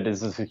 that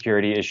is a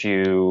security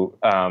issue,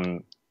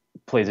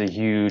 plays a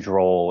huge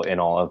role in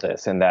all of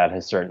this, and that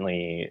has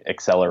certainly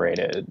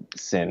accelerated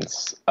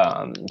since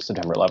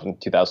September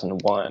 11th,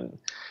 2001.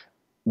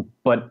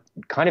 but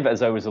kind of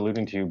as I was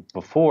alluding to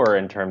before,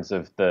 in terms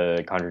of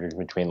the contradiction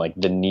between like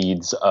the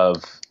needs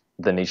of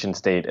the nation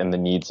state and the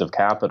needs of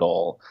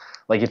capital,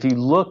 like if you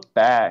look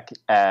back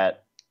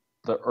at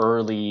the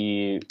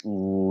early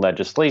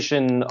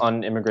legislation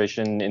on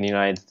immigration in the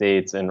United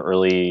States and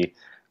early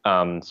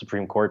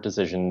Supreme Court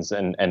decisions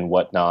and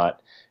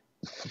whatnot,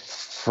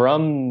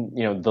 from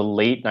the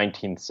late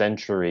 19th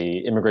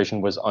century,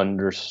 immigration was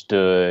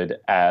understood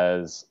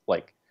as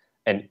like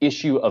an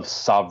issue of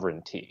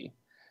sovereignty.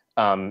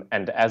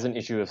 And as an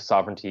issue of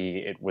sovereignty,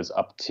 it was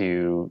up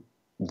to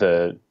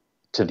the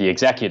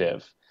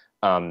executive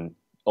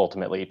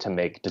ultimately to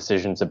make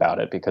decisions about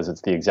it, because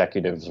it's the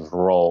executive's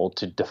role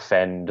to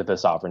defend the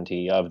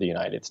sovereignty of the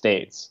United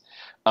States.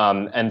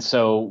 And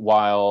so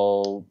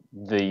while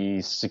the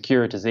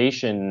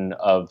securitization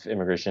of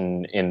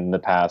immigration in the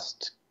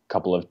past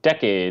couple of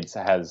decades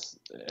has,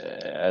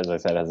 as I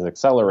said, has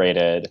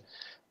accelerated,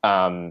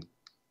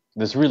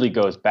 this really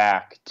goes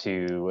back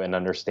to an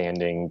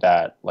understanding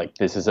that like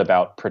this is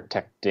about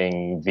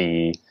protecting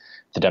the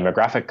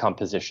demographic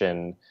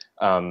composition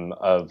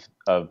of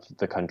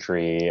the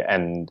country,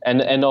 and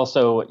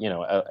also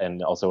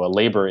and also a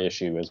labor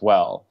issue as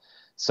well.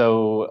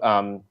 So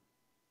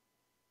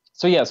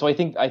so I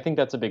think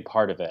that's a big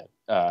part of it.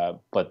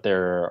 But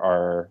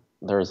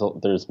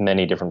there's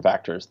many different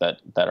factors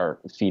that are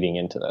feeding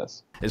into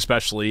this.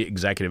 Especially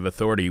executive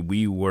authority.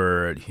 We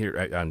were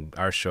here on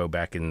our show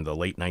back in the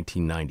late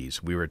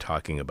 1990s. We were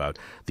talking about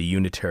the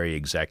unitary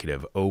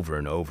executive over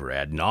and over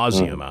ad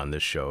nauseum on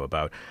this show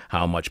about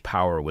how much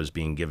power was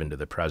being given to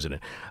the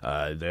president.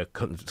 The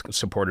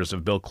supporters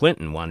of Bill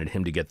Clinton wanted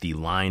him to get the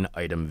line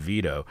item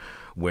veto,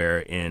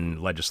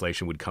 wherein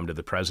legislation would come to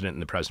the president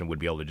and the president would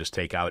be able to just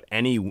take out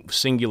any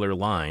singular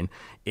line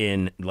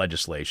in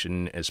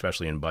legislation,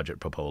 especially in budget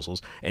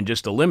proposals, and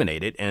just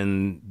eliminate it,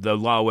 and the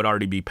law would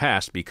already be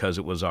passed because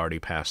it was already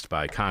passed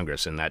by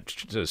Congress, and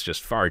that is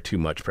just far too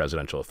much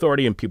presidential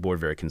authority, and people were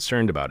very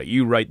concerned about it.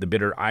 You write the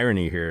bitter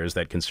irony here is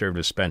that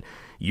conservatives spent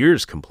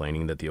years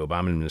complaining that the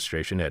Obama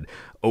administration had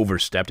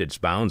overstepped its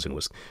bounds and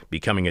was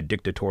becoming a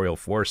dictatorial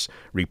force,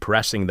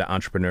 repressing the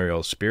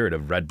entrepreneurial spirit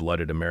of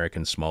red-blooded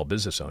American small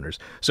business owners.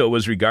 So it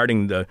was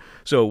regarding the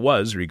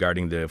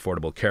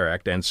Affordable Care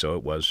Act, and so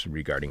it was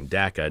regarding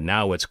DACA.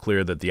 Now it's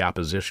clear that the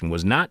opposition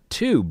was not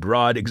to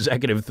broad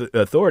executive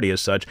authority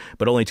as such,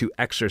 but only to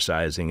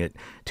exercising it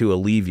to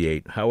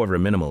alleviate, however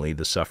minimally,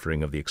 the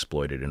suffering of the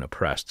exploited and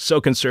oppressed.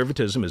 So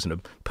conservatism isn't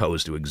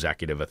opposed to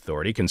executive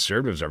authority.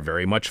 Conservatives are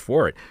very much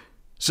for it.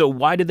 So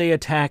why did they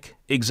attack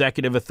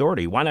executive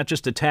authority? Why not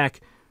just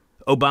attack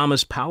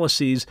Obama's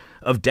policies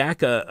of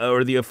DACA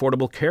or the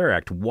Affordable Care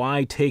Act?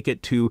 Why take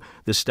it to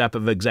the step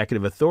of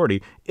executive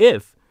authority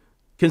if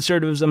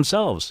conservatives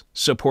themselves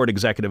support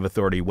executive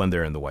authority when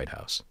they're in the White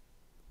House?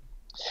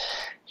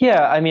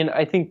 Yeah, I mean,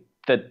 I think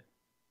that's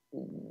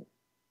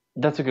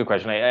a good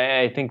question.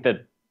 I think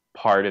that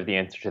part of the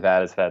answer to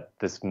that is that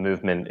this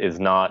movement is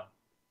not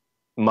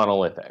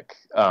monolithic,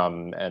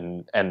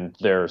 and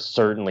there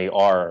certainly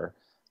are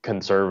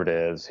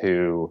conservatives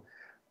who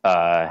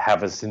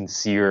have a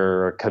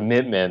sincere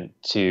commitment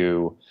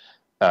to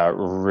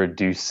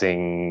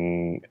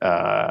reducing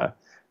the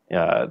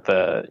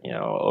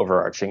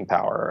overarching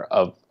power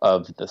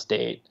of the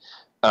state.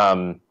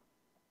 But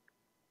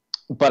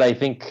I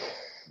think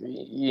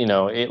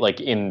it,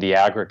 like, in the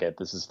aggregate,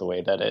 this is the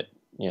way that it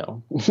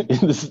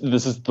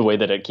this is the way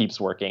that it keeps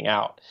working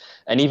out.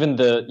 And even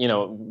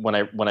when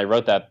I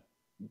wrote that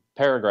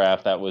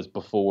paragraph, that was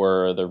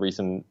before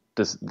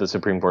the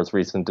Supreme Court's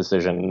recent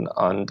decision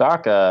on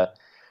DACA,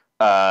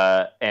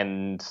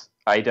 and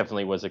I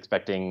definitely was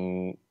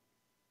expecting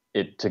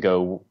it to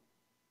go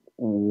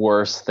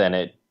worse than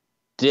it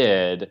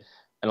did.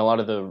 And a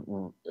lot of the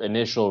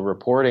initial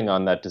reporting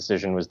on that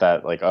decision was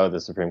that, like, oh, the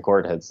Supreme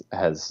Court has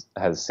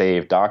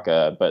saved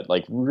DACA. But,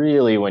 like,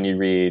 really, when you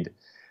read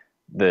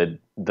the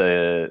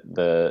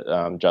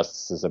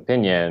justice's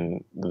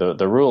opinion,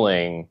 the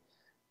ruling,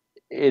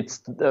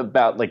 it's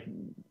about, like,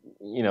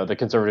 the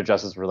conservative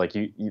justices were like,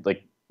 you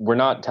we're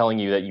not telling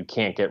you that you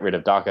can't get rid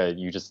of DACA,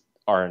 you just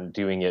aren't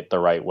doing it the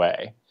right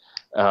way.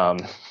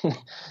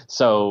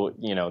 So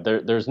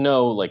there's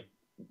no, like,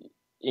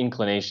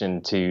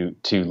 inclination to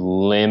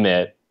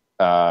limit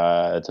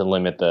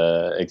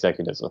the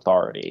executive's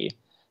authority,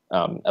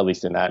 at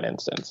least in that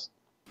instance.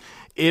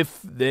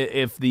 If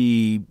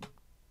the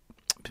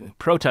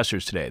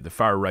protesters today, the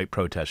far right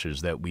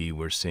protesters that we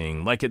were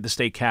seeing, like at the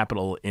state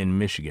capitol in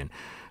Michigan,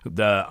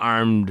 the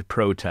armed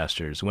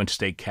protesters went to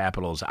state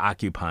capitals,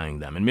 occupying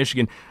them. In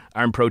Michigan,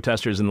 armed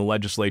protesters in the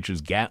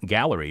legislature's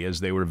gallery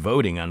as they were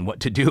voting on what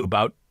to do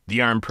about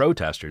the armed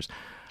protesters.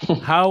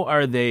 How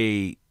are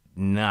they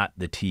not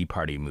the Tea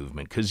Party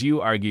movement? Because you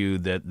argue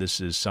that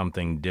this is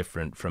something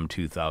different from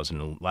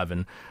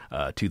 2011,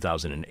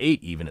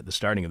 2008, even at the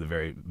starting of the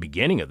very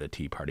beginning of the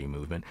Tea Party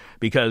movement,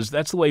 because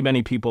that's the way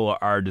many people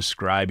are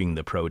describing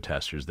the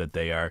protesters, that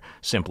they are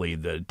simply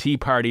the Tea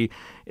Party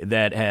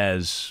that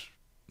has,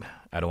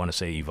 I don't want to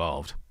say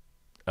evolved,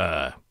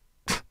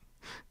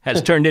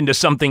 has turned into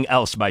something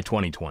else by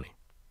 2020.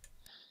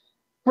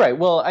 Right.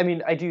 Well, I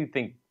mean, I do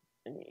think,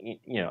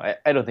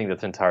 I don't think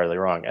that's entirely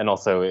wrong. And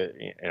also,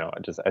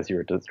 just as you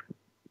were just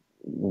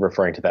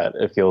referring to that,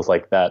 it feels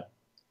like that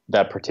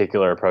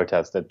particular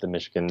protest at the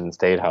Michigan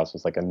State House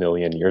was like a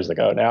million years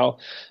ago now.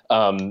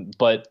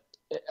 But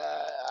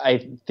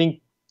I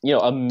think,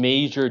 a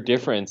major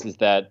difference is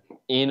that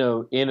in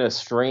a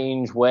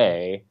strange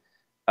way,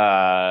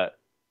 this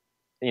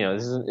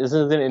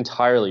isn't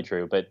entirely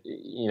true, but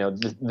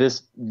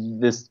this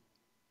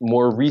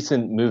more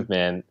recent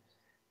movement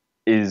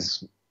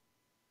is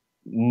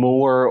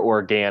more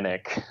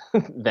organic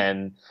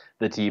than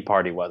the Tea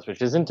Party was,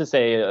 which isn't to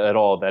say at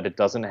all that it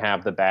doesn't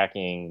have the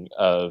backing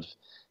of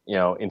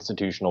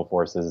institutional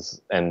forces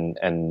and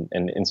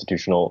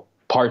institutional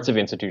parts of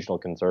institutional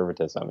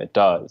conservatism. It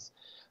does,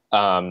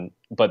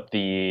 but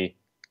the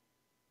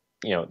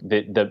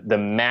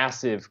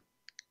massive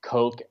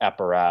Koch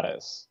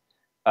apparatus,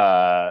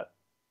 by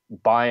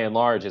and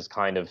large, is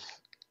kind of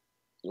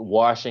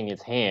washing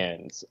its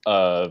hands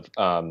of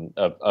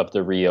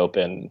the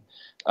reopen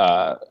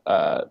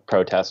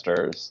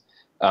protesters,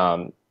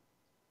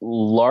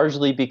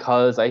 largely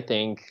because I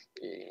think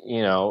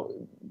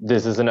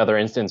this is another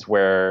instance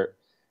where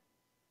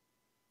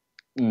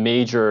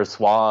major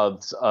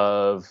swaths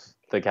of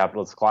the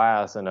capitalist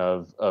class and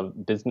of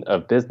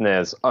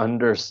business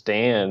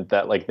understand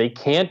that, like, they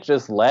can't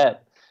just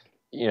let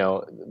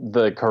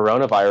the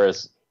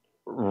coronavirus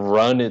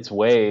run its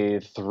way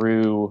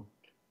through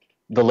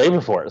the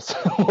labor force.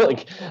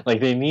 like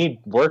they need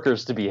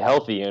workers to be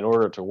healthy in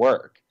order to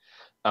work.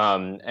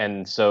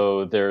 And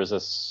so there's a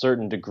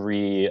certain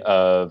degree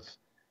of,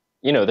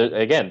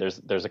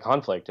 there's a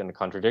conflict and a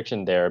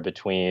contradiction there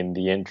between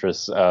the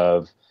interests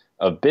of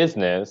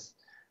business,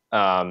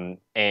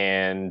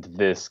 and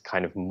this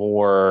kind of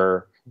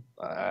more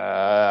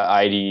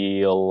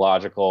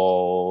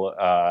ideological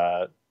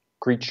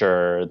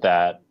creature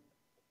that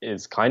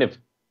is kind of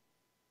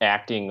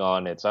acting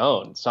on its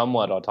own,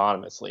 somewhat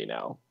autonomously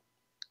now.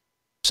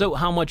 So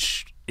how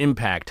much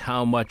impact,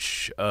 how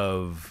much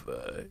do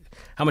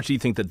you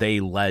think that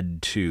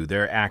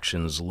their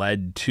actions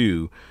led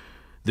to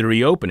the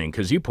reopening?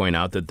 Because you point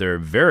out that they're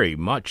very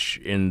much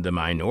in the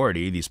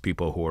minority, these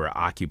people who are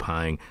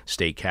occupying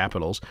state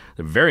capitals,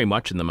 they're very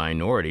much in the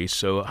minority.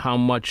 So how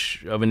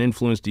much of an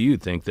influence do you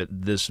think that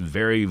this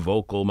very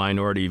vocal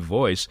minority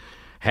voice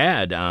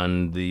had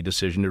on the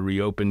decision to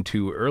reopen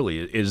too early?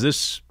 Is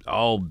this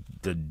all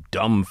the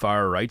dumb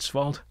far right's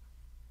fault?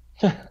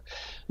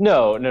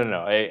 No.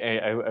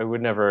 I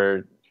would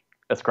never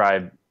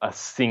ascribe a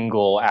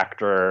single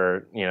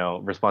actor,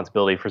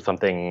 responsibility for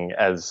something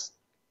as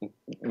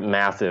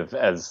massive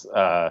as,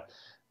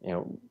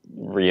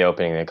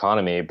 reopening the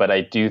economy. But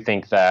I do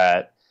think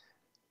that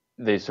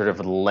they sort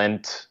of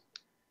lent,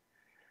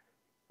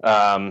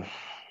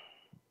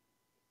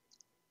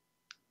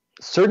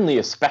 certainly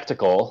a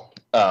spectacle,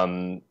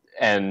 and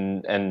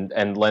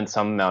lent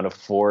some amount of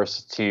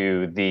force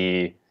to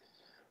the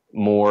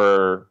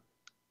more,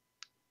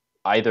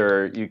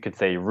 either you could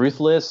say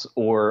ruthless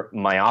or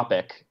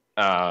myopic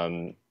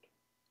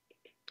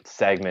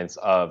segments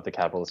of the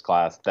capitalist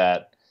class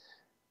that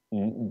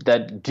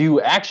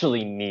do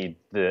actually need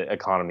the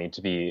economy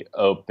to be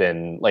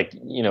open. Like,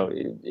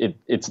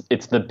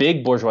 it's the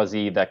big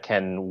bourgeoisie that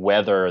can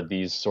weather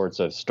these sorts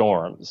of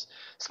storms.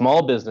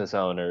 Small business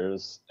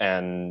owners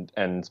and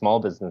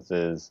small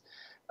businesses,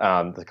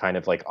 the kind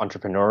of like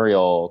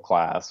entrepreneurial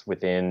class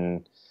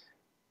within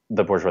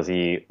the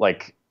bourgeoisie,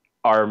 like,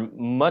 are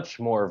much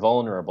more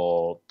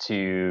vulnerable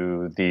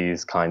to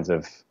these kinds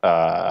of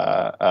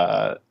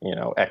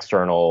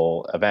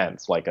external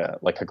events like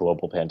a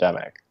global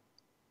pandemic.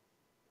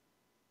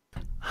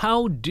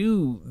 How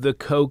do the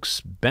Kochs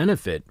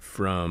benefit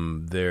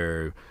from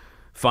their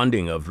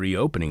funding of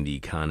reopening the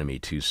economy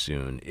too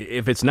soon?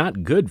 If it's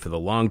not good for the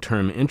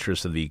long-term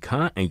interests of the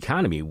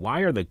economy, why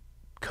are the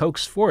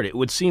Kochs for it? It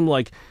would seem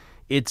like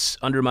it's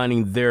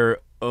undermining their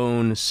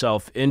own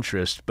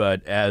self-interest,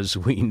 but as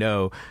we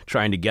know,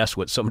 trying to guess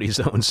what somebody's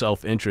own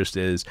self-interest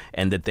is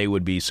and that they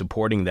would be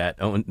supporting that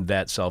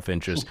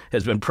self-interest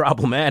has been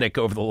problematic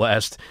over the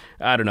last,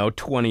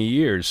 20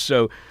 years.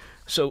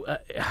 So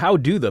how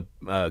do the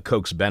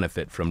Kochs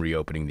benefit from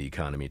reopening the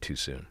economy too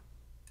soon?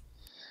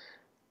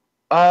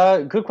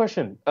 Good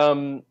question.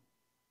 I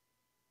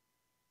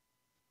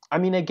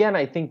mean, again,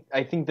 I think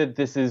that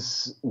this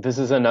is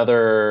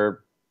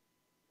another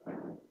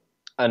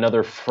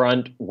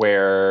front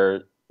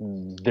where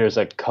there's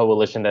a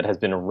coalition that has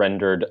been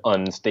rendered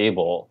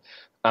unstable,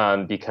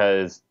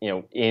 because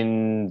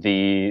in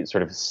the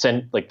sort of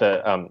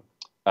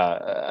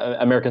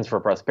Americans for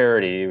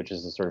Prosperity, which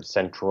is a sort of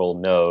central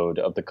node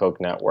of the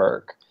Koch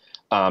network,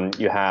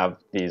 you have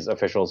these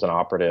officials and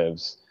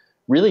operatives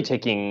really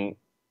taking,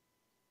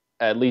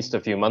 at least a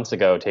few months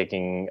ago,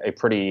 taking a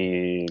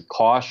pretty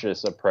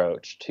cautious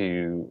approach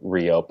to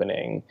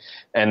reopening,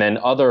 and then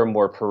other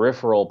more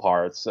peripheral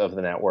parts of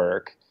the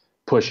network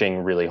pushing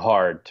really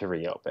hard to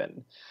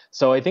reopen.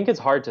 So I think it's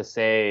hard to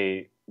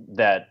say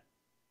that,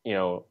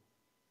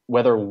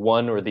 whether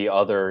one or the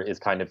other is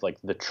kind of like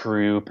the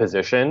true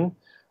position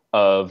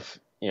of,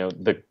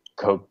 the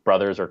Koch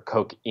brothers or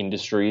Koch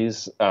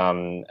Industries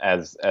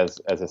as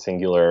a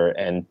singular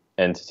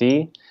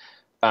entity.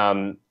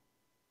 But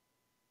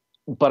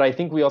I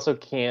think we also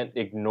can't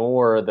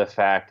ignore the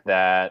fact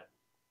that,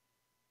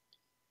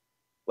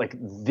 like,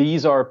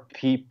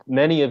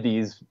 many of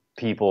these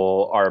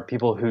people are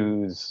people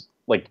whose,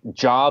 like,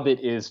 job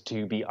it is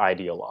to be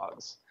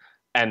ideologues,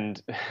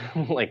 and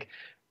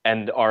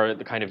and are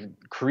the kind of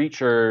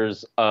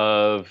creatures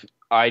of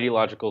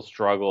ideological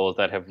struggles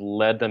that have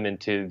led them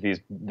into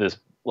this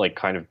like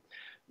kind of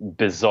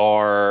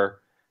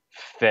bizarre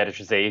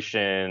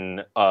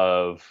fetishization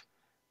of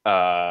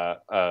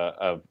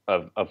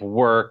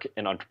work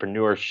and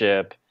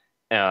entrepreneurship,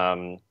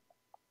 and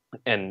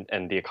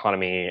the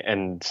economy.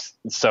 And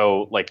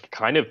so, like,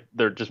 kind of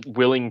they're just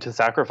willing to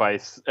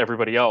sacrifice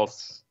everybody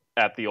else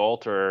at the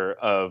altar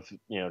of,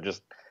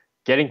 just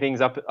getting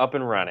things up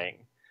and running.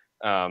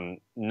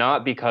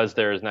 Not because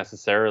there's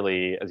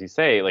necessarily, as you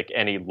say, like,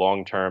 any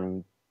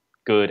long-term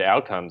good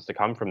outcomes to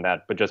come from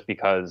that, but just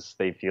because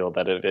they feel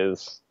that it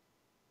is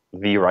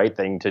the right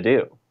thing to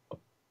do.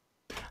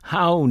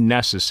 How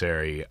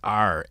necessary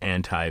are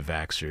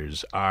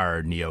anti-vaxxers,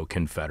 are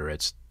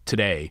neo-Confederates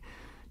today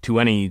to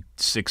any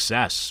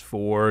success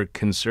for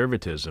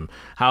conservatism?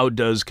 How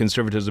does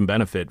conservatism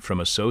benefit from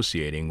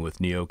associating with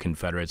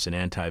neo-Confederates and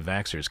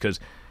anti-vaxxers? Because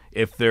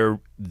if they're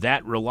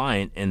that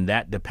reliant and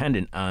that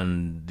dependent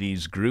on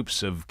these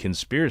groups of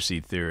conspiracy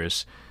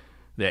theorists,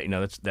 that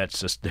that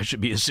should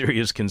be a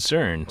serious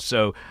concern.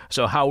 So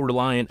how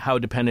reliant, how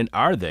dependent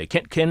are they?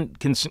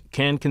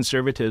 Can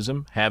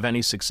conservatism have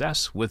any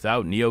success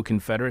without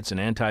neo-Confederates and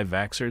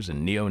anti-vaxxers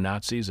and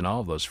neo-Nazis and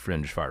all of those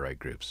fringe far-right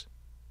groups?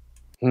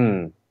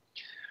 I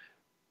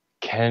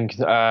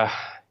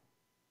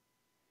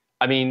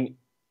mean,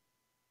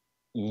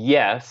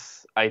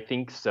 yes, I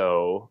think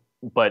so,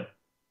 but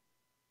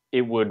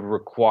it would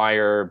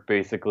require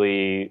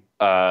basically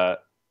like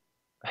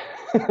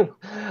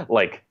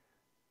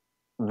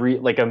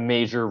a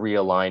major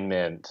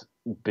realignment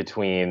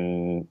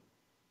between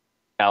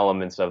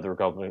elements of the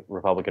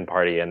Republican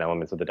Party and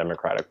elements of the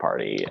Democratic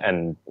Party,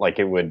 and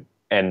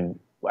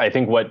I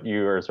think what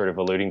you are sort of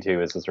alluding to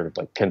is a sort of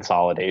like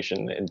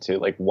consolidation into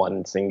like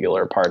one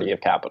singular party of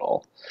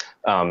capital,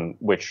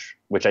 which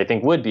I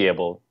think would be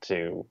able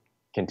to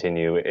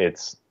continue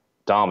its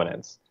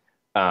dominance,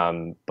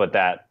 but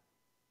that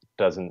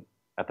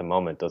at the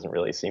moment doesn't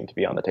really seem to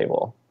be on the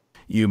table.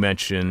 You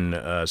mentioned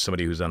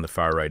somebody who's on the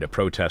far right, a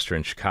protester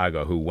in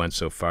Chicago who went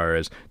so far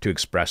as to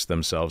express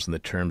themselves in the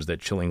terms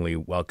that chillingly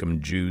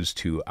welcomed Jews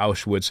to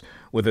Auschwitz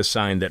with a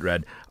sign that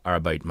read,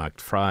 Arbeit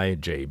macht frei,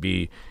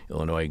 JB.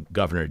 Illinois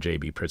Governor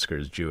J.B. Pritzker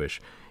is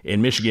Jewish.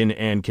 In Michigan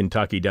and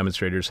Kentucky,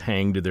 demonstrators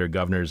hanged their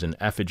governors in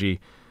effigy.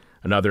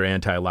 Another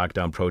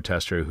anti-lockdown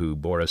protester who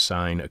bore a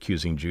sign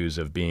accusing Jews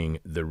of being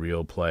the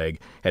real plague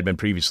had been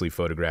previously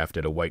photographed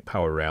at a white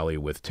power rally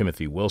with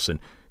Timothy Wilson,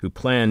 who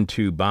planned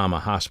to bomb a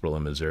hospital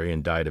in Missouri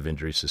and died of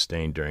injuries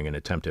sustained during an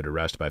attempted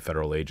arrest by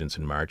federal agents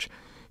in March.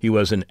 He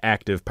was an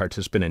active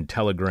participant in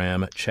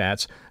Telegram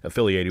chats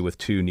affiliated with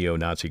two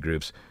neo-Nazi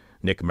groups.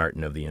 Nick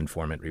Martin of The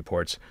Informant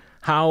reports.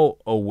 How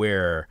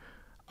aware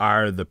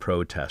are the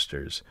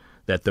protesters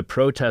that the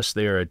protests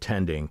they are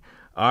attending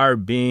are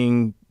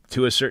being,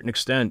 to a certain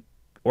extent,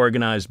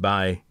 organized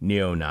by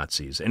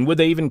neo-Nazis? And would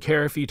they even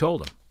care if you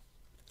told them?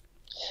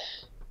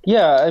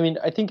 Yeah, I mean,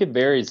 I think it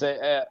varies.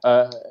 There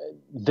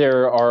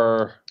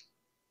are,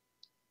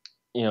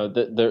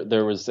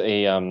 there was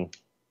a,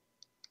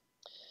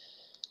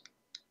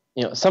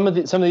 some of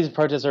these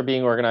protests are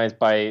being organized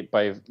by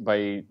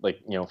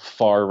like,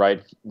 far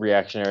right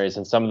reactionaries,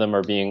 and some of them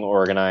are being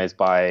organized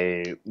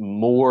by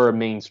more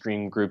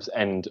mainstream groups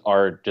and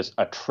are just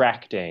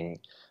attracting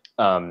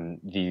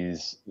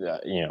these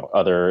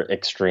other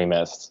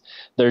extremists.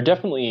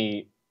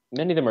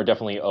 Many of them are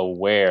definitely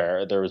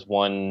aware. There was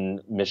one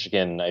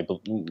Michigan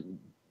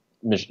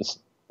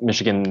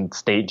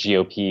State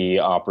GOP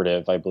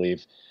operative, I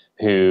believe,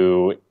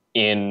 who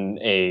in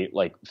a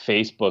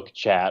Facebook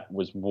chat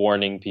was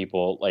warning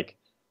people,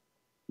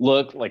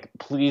 look,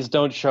 please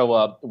don't show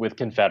up with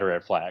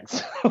Confederate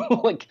flags.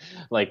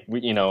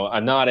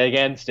 I'm not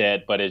against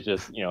it, but it's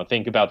just,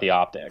 think about the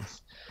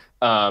optics.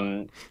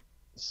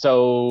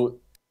 So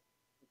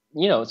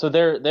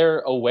they're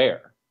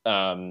aware,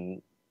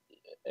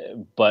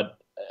 but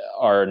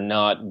are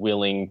not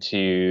willing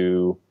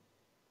to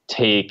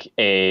take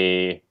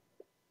a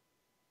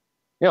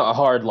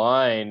hard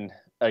line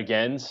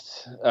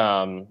against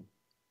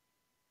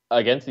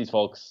these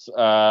folks,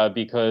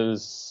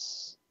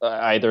 because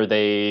either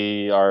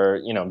they are,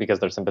 because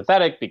they're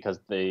sympathetic, because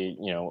they,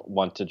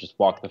 want to just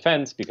walk the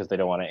fence, because they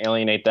don't want to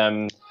alienate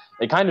them.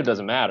 It kind of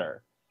doesn't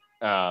matter.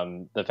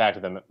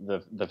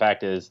 The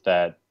fact is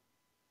that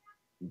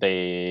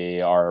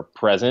they are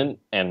present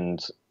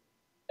and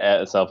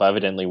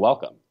self-evidently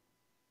welcome.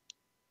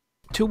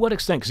 To what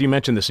extent, because you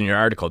mentioned this in your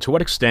article, to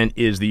what extent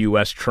is the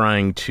U.S.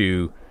 trying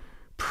to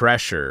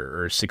pressure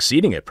or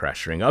succeeding at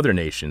pressuring other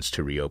nations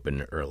to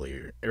reopen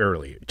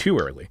too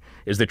early?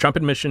 Is the Trump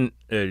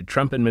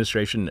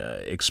administration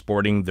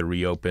exporting the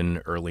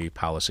reopen early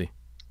policy?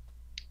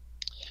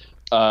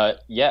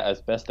 Yeah,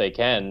 as best they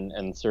can,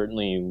 and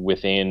certainly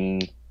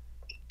within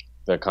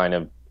the kind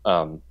of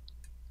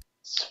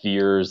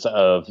spheres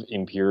of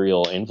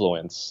imperial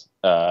influence.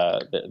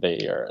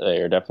 They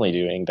are definitely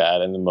doing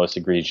that, and the most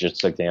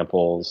egregious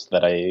examples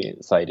that I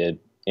cited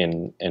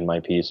in my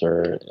piece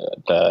are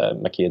the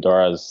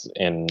maquiladoras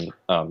in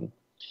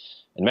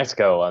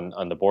Mexico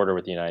on the border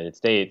with the United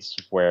States,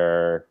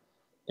 where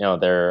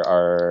there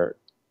are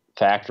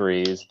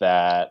factories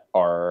that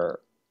are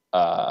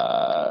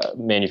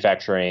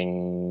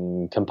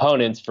manufacturing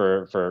components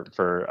for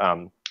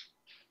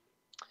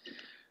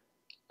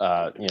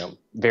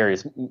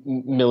various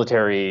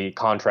military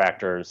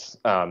contractors,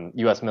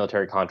 U.S.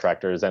 military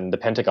contractors, and the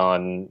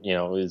Pentagon,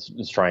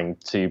 is trying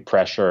to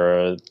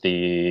pressure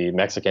the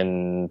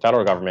Mexican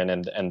federal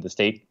government and the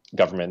state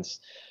governments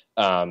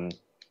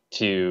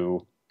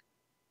to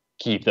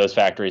keep those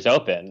factories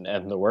open,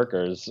 and the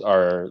workers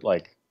are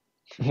like,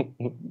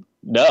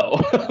 no,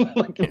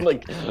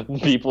 like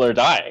people are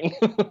dying.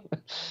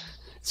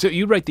 So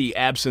you write the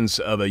absence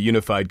of a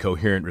unified,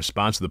 coherent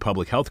response to the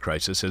public health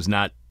crisis has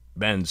not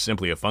been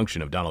simply a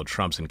function of Donald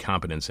Trump's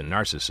incompetence and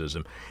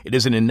narcissism. It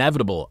is an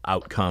inevitable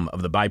outcome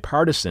of the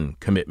bipartisan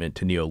commitment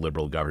to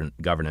neoliberal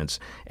governance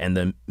and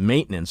the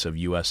maintenance of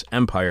U.S.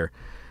 empire.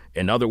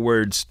 In other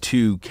words,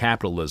 to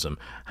capitalism.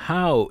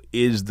 How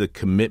is the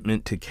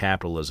commitment to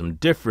capitalism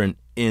different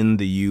in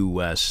the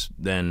U.S.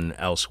 than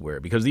elsewhere?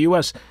 Because the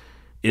U.S.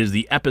 is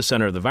the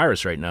epicenter of the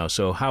virus right now,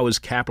 so how is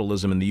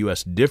capitalism in the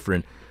U.S.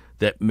 different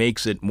that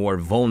makes it more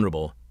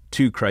vulnerable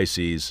to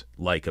crises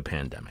like a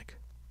pandemic?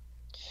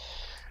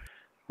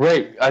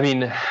 Right. I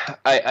mean,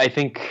 I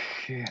think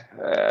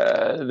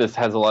this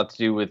has a lot to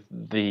do with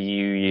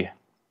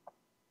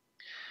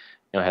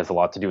has a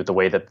lot to do with the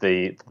way that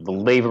the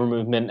labor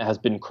movement has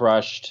been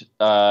crushed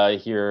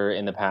here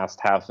in the past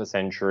half a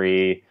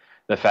century.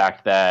 The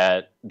fact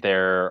that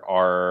there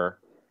are,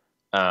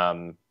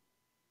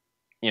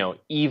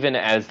 even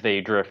as they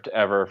drift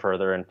ever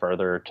further and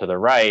further to the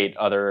right,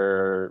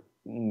 other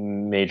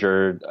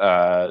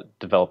major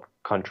developed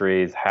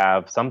countries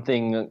have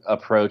something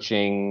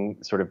approaching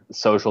sort of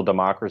social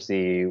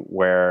democracy,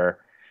 where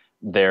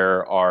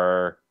there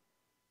are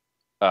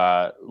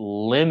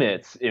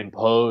limits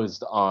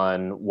imposed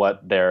on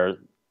what their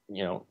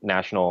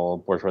national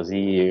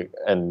bourgeoisie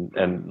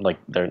and like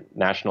their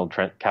national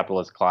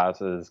capitalist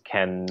classes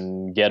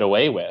can get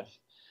away with,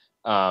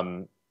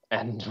 and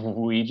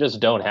we just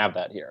don't have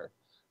that here.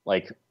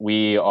 Like,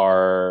 we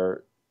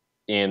are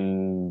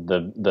in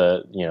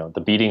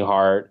the beating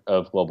heart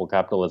of global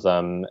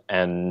capitalism,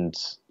 and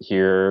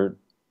here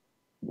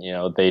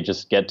they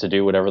just get to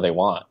do whatever they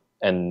want,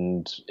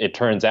 and it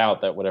turns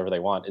out that whatever they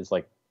want is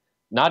like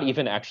not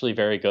even actually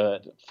very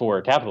good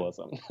for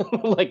capitalism.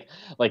 like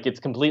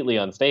it's completely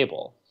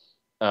unstable.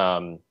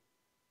 And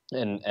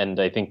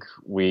I think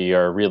we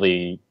are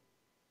really,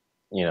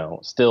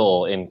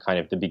 still in kind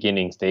of the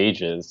beginning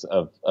stages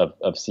of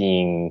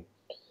seeing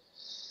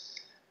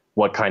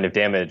what kind of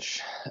damage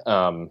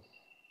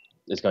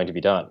is going to be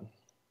done.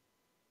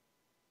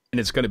 And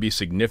it's going to be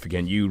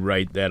significant. You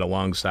write that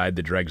alongside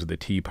the dregs of the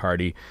Tea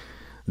Party,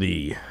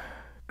 the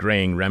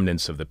graying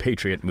remnants of the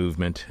Patriot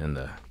movement, and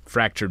the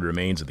fractured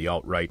remains of the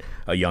alt-right,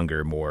 a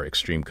younger, more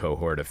extreme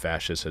cohort of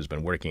fascists has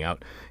been working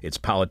out its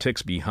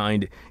politics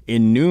behind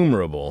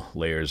innumerable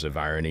layers of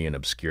irony and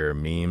obscure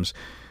memes,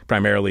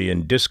 primarily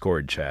in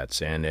Discord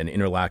chats and an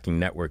interlocking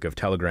network of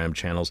Telegram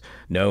channels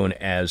known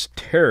as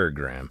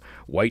Terrorgram.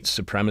 White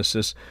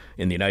supremacists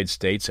in the United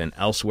States and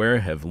elsewhere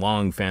have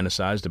long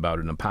fantasized about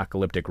an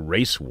apocalyptic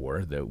race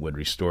war that would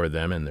restore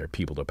them and their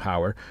people to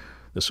power.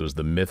 This was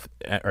the myth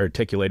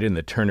articulated in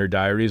the Turner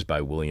Diaries by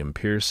William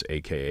Pierce,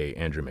 a.k.a.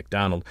 Andrew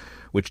McDonald,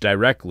 which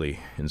directly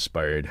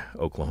inspired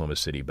Oklahoma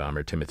City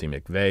bomber Timothy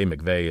McVeigh.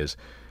 McVeigh is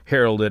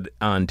heralded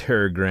on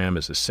Terrorgram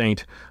as a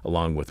saint,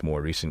 along with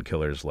more recent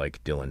killers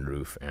like Dylan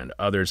Roof and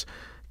others.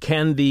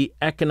 Can the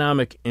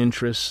economic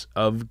interests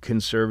of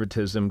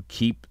conservatism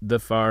keep the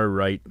far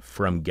right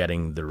from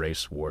getting the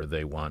race war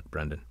they want,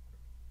 Brendan?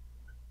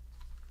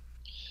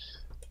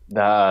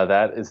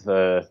 That is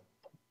the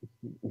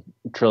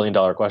 $1 trillion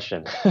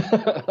question.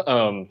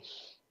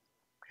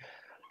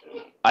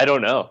 I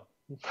don't know.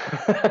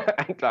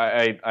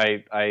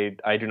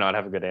 I do not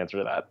have a good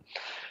answer to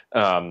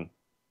that.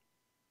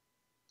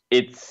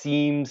 It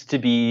seems to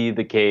be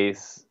the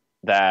case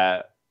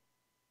that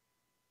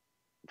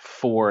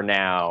for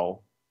now,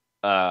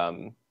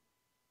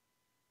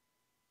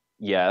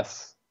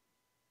 yes,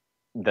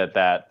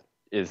 that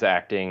is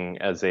acting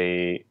as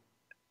a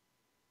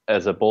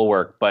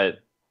bulwark, but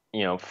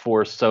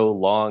for so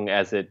long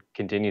as it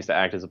continues to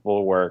act as a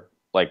bulwark,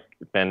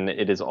 then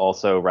it is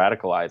also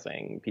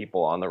radicalizing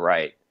people on the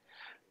right,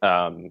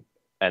 and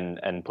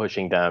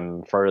pushing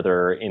them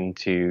further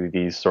into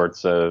these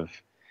sorts of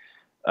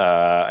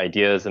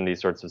ideas and these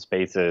sorts of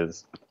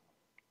spaces.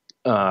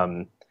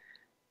 I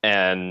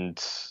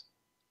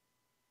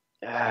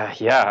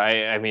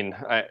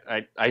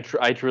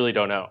truly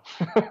don't know.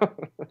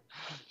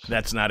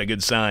 That's not a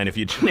good sign if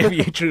you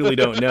truly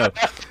don't know.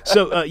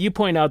 So you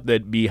point out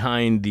that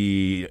behind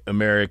the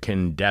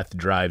American death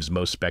drive's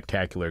most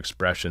spectacular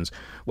expressions,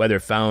 whether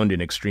found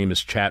in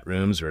extremist chat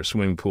rooms or a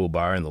swimming pool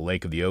bar in the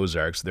Lake of the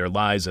Ozarks, there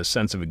lies a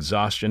sense of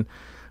exhaustion,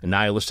 a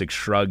nihilistic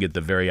shrug at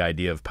the very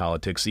idea of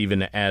politics,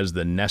 even as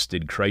the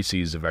nested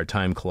crises of our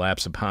time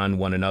collapse upon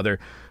one another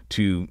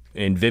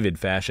in vivid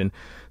fashion.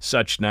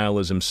 Such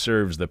nihilism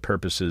serves the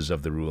purposes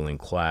of the ruling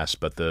class,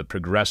 but the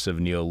progressive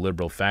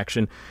neoliberal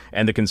faction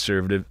and the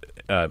conservative,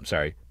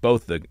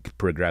 both the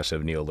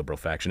progressive neoliberal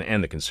faction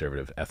and the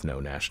conservative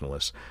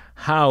ethno-nationalists.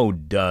 How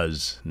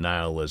does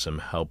nihilism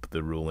help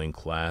the ruling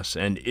class,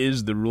 and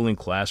is the ruling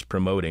class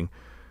promoting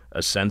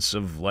a sense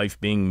of life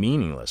being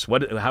meaningless?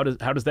 How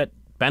does that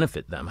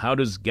benefit them? How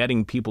does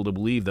getting people to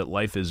believe that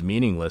life is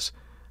meaningless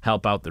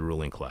help out the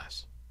ruling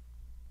class?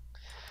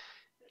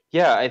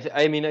 Yeah,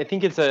 I mean, I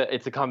think it's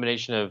a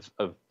combination of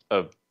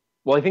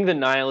well, I think that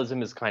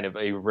nihilism is kind of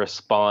a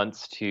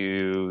response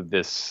to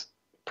this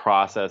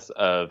process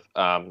of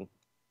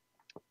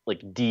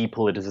like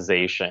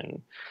depoliticization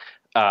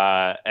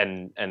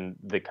and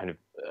the kind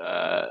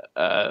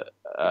of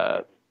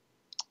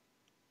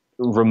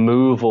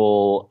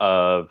removal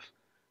of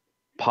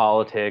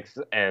politics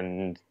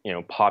and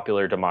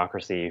popular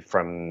democracy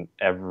from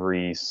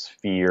every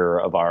sphere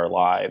of our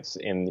lives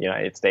in the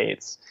United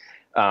States.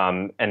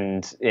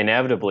 And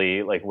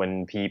inevitably, like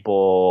when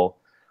people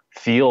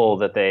feel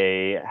that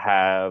they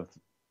have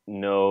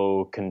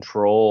no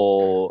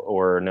control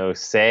or no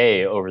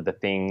say over the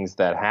things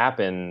that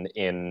happen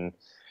in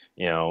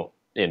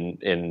their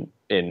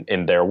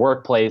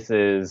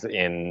workplaces,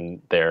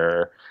 in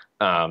their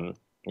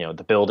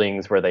the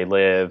buildings where they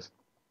live,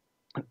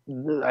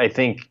 I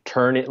think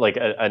like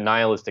a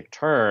nihilistic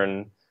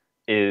turn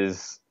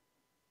is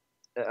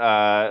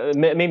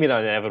maybe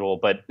not inevitable,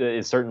 but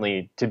is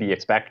certainly to be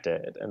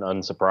expected and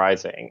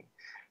unsurprising.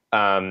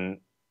 And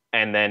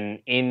then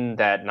in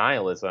that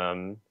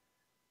nihilism,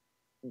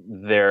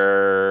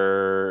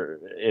 there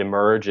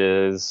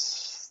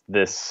emerges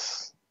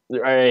this.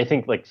 I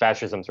think like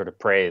fascism sort of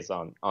preys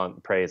on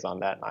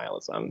that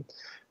nihilism,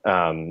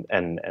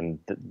 and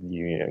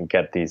you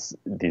get these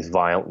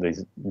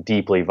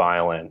deeply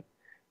violent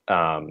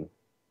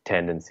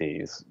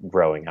tendencies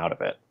growing out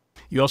of it.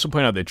 You also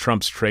point out that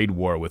Trump's trade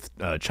war with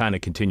China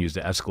continues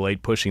to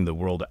escalate, pushing the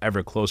world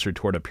ever closer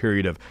toward a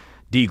period of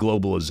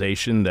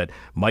deglobalization that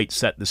might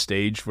set the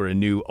stage for a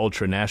new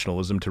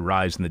ultranationalism to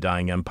rise in the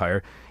dying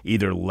empire,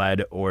 either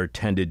led or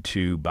tended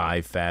to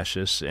by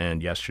fascists.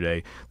 And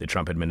yesterday, the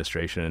Trump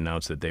administration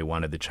announced that they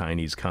wanted the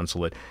Chinese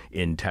consulate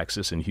in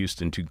Texas and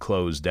Houston to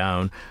close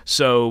down.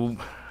 So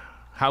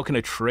how can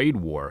a trade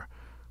war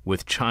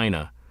with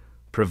China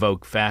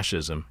provoke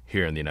fascism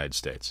here in the United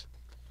States?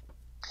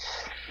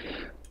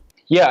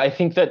 Yeah, I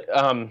think that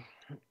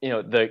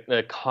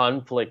the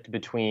conflict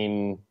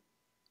between,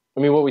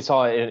 what we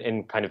saw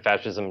in kind of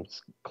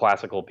fascism's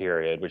classical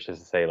period, which is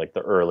to say like the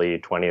early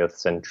 20th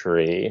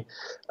century,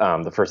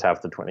 the first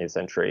half of the 20th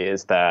century,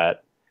 is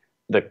that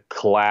the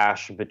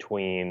clash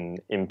between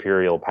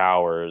imperial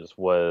powers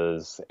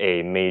was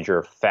a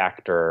major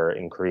factor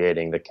in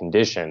creating the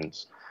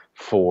conditions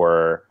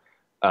for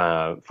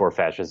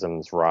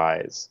fascism's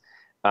rise.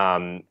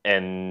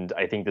 And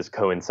I think this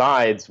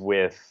coincides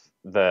with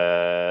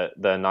the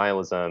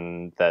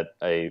nihilism that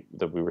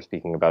we were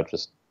speaking about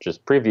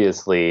just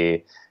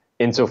previously,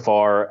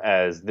 insofar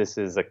as this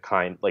is a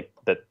kind like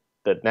that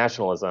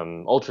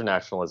nationalism,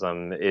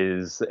 ultranationalism,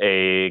 is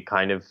a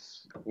kind of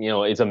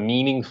it's a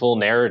meaningful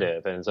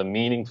narrative and it's a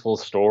meaningful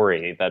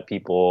story that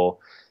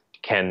people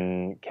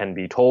can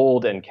be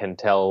told and can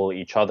tell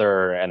each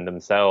other and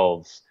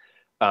themselves,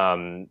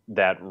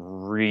 that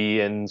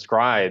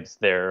reinscribes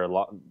their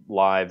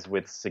lives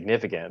with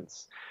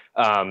significance.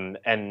 And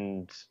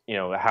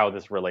how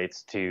this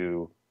relates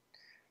to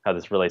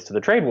the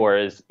trade war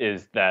is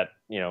that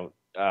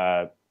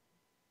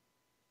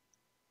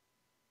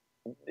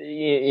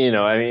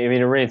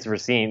it remains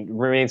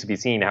to be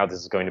seen how this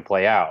is going to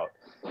play out.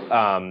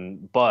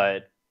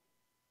 But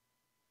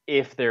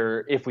if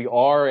we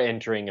are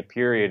entering a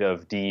period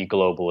of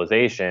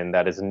deglobalization,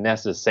 that is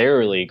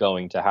necessarily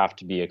going to have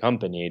to be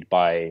accompanied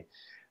by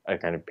a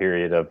kind of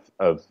period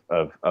of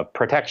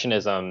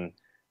protectionism,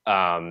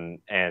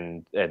 and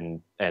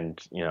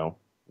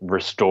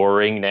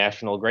restoring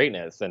national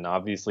greatness. And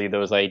obviously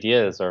those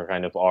ideas are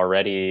kind of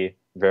already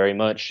very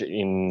much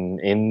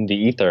in the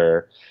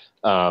ether.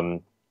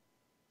 And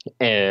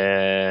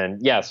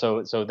yeah,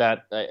 so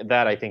that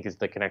I think is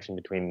the connection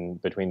between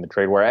the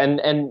trade war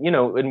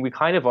and we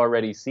kind of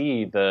already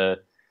see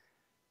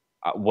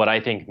what I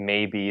think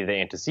may be the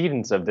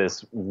antecedents of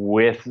this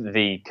with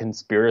the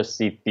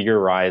conspiracy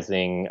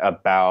theorizing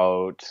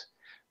about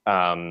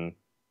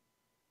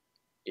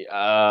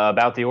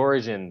the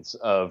origins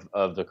of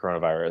the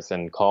coronavirus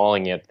and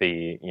calling it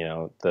the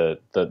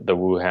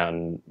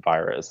Wuhan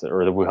virus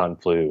or the Wuhan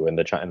flu and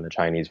the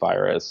Chinese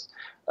virus.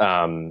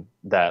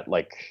 That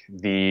like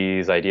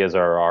these ideas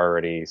are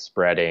already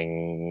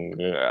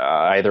spreading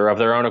either of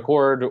their own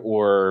accord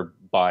or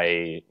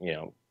by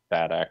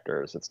bad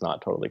actors. It's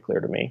not totally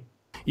clear to me.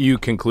 You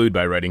conclude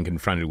by writing,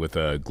 confronted with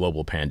a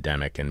global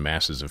pandemic and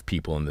masses of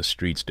people in the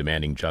streets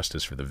demanding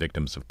justice for the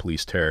victims of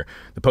police terror,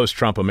 the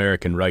post-Trump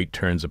American right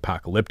turns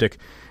apocalyptic,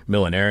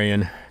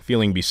 millenarian.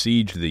 Feeling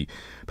besieged, the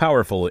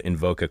powerful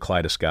invoke a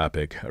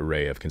kaleidoscopic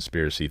array of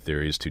conspiracy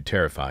theories to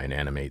terrify and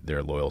animate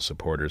their loyal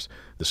supporters,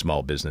 the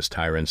small business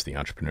tyrants, the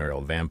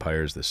entrepreneurial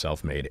vampires, the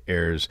self-made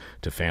heirs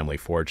to family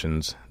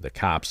fortunes, the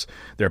cops.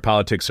 Their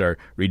politics are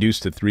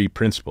reduced to three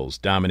principles: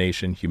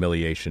 domination,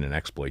 humiliation, and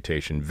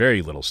exploitation.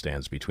 Very little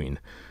stands between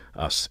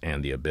us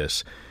and the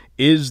abyss.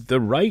 Is the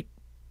right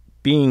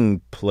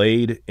being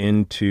played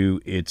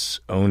into its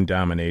own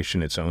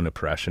domination, its own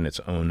oppression, its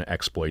own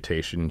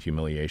exploitation,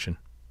 humiliation?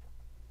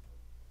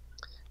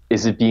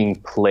 Is it being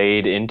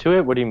played into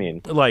it? What do you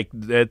mean? Like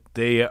that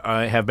they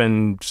have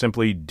been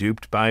simply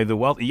duped by the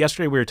wealth.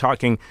 Yesterday we were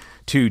talking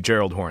to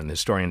Gerald Horne, the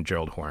historian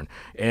Gerald Horne,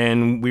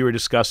 and we were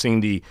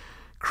discussing the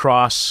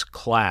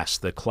cross-class,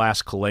 the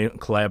class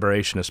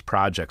collaborationist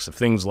projects of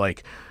things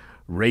like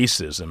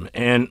racism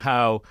and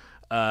how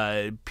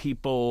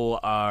people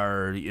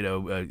are,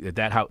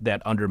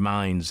 that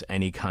undermines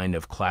any kind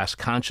of class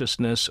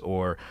consciousness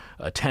or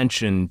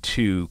attention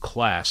to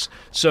class.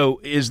 So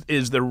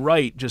is the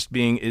right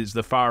is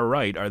the far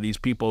right, are these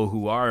people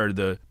who are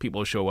the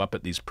people who show up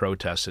at these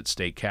protests at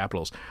state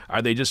capitals,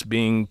 are they just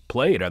being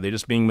played? Are they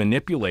just being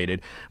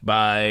manipulated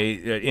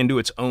into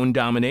its own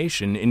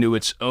domination, into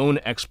its own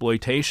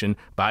exploitation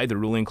by the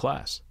ruling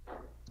class?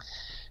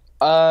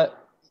 I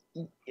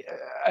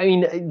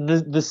mean,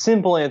 the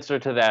simple answer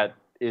to that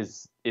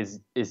is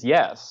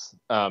yes.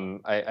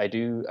 I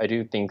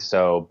do think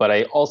so, but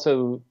I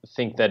also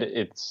think that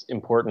it's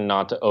important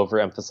not to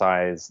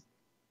overemphasize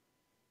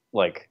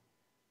like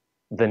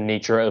the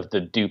nature of the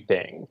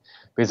duping,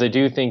 because I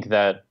do think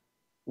that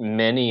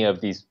many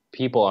of these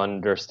people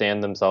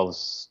understand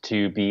themselves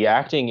to be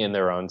acting in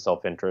their own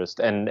self-interest,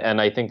 and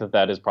I think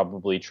that is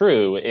probably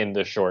true in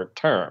the short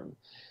term.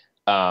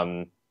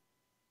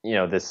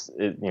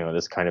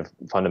 This kind of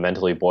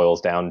fundamentally boils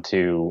down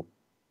to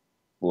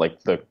like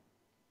to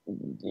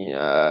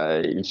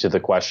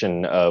the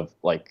question of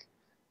like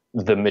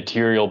the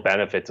material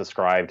benefits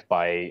ascribed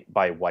by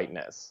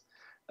whiteness,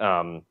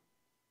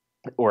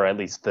 or at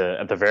least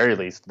at the very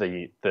least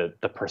the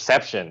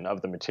perception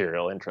of the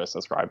material interests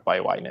ascribed by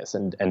whiteness,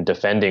 and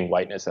defending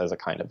whiteness as a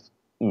kind of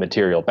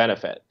material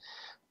benefit.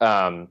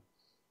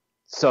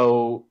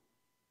 So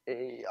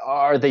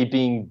are they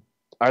being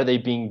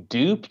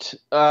duped?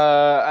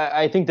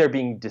 I think they're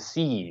being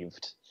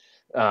deceived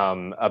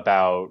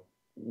about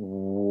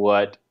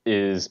what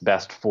is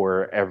best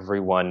for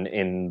everyone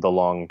in the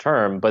long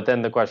term. But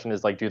then the question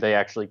is, like, do they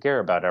actually care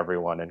about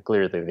everyone? And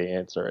clearly the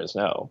answer is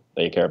no.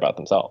 They care about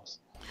themselves.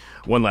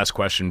 One last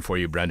question for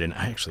you, Brendan.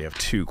 I actually have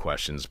two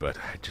questions, but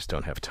I just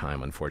don't have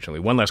time, unfortunately.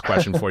 One last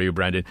question for you,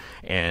 Brendan.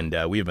 And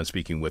we have been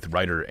speaking with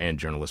writer and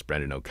journalist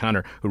Brendan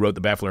O'Connor, who wrote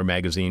the Baffler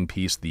magazine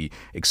piece, The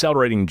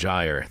Accelerating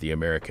Gyre, The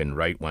American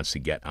Right Wants to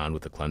Get On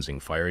with the Cleansing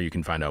Fire. You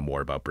can find out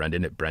more about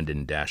Brendan at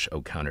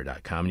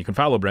brendan-o'connor.com. You can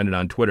follow Brendan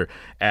on Twitter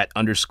at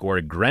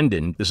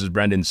 _Grendon. This is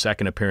Brendan's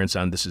second appearance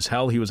on This Is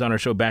Hell. He was on our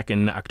show back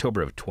in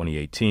October of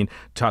 2018 to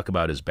talk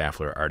about his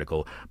Baffler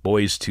article,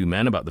 Boys to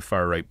Men, about the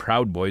far-right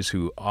Proud Boys,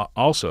 who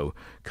also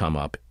come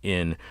up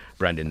in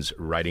Brendan's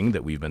writing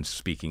that we've been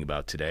speaking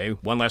about today.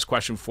 One last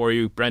question for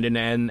you, Brendan,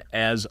 and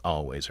as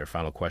always, our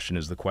final question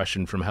is the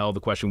question from hell, the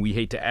question we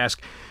hate to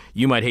ask.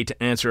 You might hate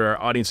to answer.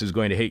 Our audience is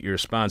going to hate your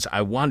response.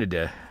 I wanted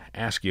to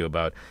ask you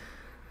about,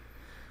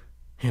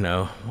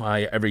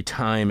 why every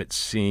time it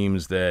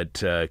seems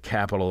that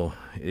capital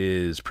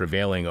is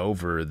prevailing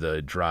over the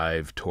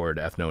drive toward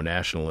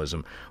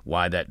ethno-nationalism,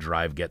 why that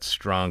drive gets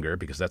stronger,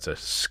 because that's a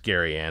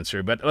scary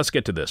answer. But let's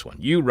get to this one.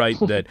 You write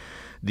that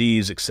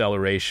these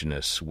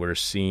accelerationists were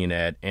seen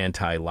at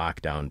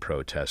anti-lockdown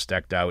protests,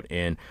 decked out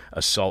in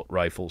assault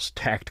rifles,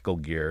 tactical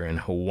gear, and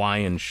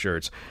Hawaiian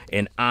shirts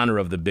in honor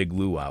of the Big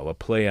Luau, a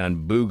play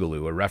on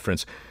Boogaloo, a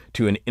reference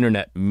to an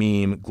internet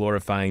meme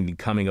glorifying the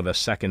coming of a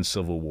second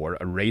civil war,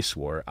 a race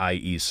war,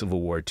 i.e.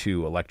 Civil War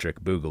II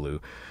electric Boogaloo.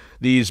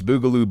 These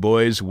Boogaloo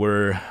boys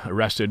were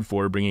arrested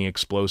for bringing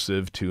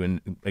explosives to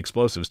an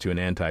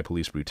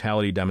anti-police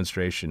brutality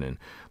demonstration in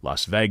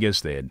Las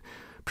Vegas. They had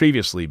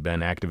previously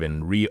been active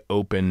in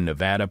Reopen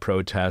Nevada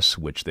protests,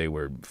 which they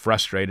were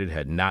frustrated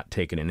had not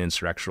taken an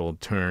insurrectional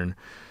turn.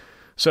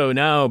 So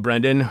now,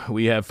 Brendan,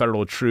 we have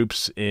federal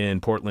troops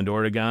in Portland,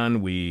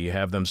 Oregon. We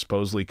have them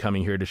supposedly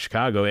coming here to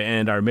Chicago,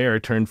 and our mayor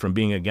turned from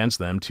being against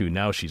them to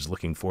now she's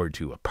looking forward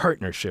to a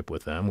partnership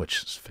with them,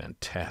 which is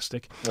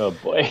fantastic. Oh,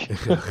 boy.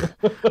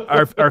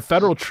 Are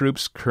federal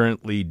troops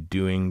currently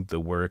doing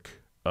the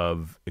work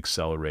of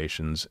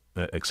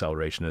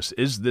accelerationists?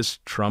 Is this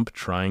Trump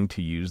trying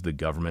to use the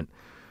government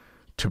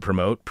to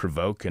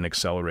provoke an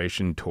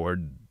acceleration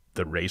toward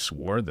the race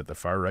war that the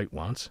far right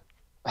wants?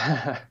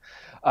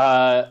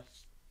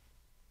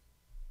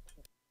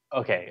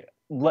 Okay.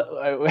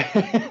 I'll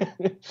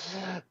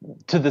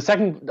answer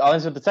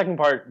the second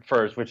part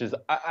first, which is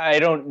I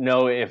don't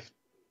know if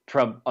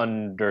Trump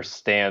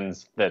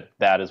understands that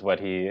that is what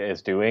he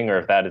is doing, or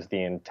if that is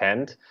the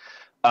intent.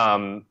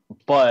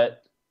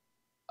 But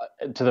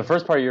to the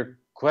first part of your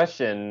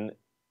question,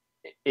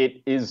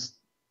 it is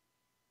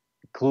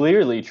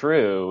clearly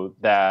true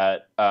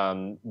that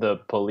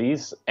the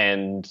police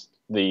and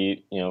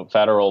the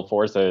federal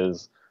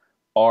forces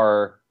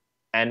are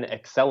an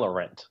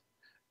accelerant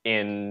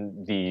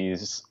in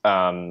these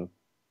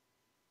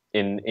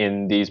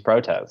in these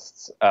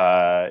protests.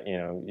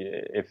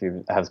 If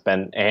you have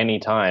spent any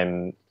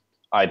time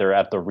either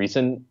at the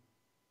recent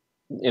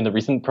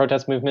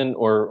protest movement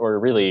or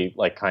really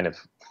like kind of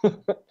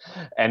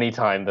any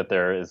time that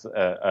there is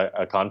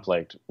a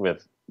conflict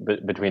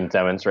between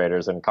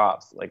demonstrators and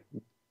cops, like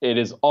it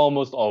is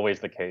almost always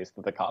the case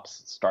that the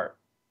cops start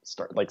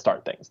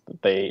things.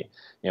 That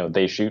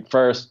they shoot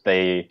first.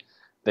 They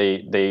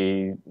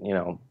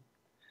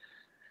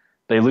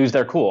lose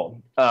their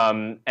cool.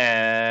 And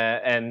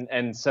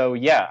so,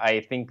 yeah, I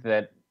think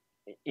that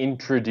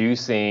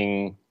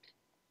introducing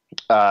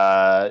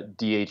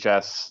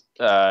DHS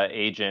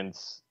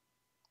agents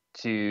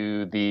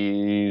to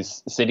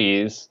these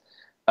cities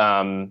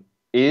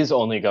is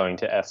only going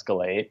to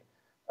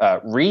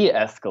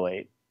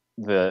re-escalate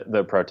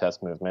the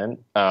protest movement,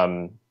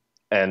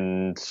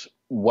 and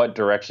what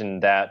direction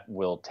that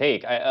will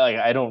take.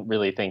 I don't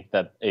really think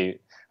that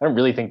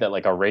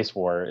like a race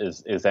war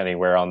is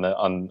anywhere on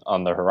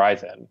the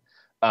horizon.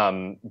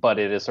 But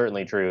it is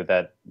certainly true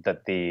that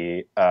that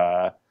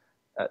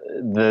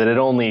it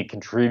only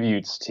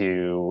contributes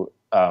to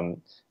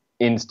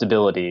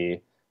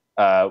instability,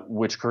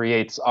 which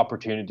creates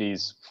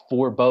opportunities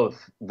for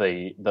both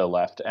the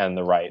left and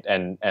the right.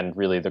 And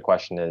really the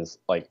question is,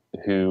 like,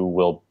 who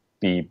will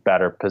be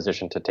better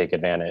positioned to take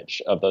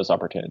advantage of those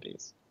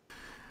opportunities?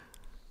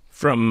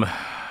 From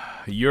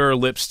your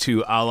lips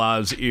to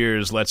Allah's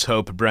ears, let's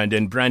hope,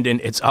 Brendan. Brendan,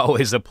 it's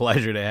always a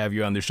pleasure to have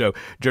you on the show.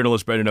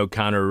 Journalist Brendan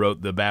O'Connor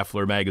wrote the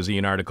Baffler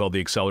magazine article, The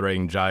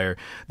Accelerating Gyre.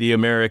 The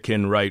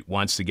American Right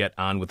Wants to Get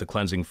On with the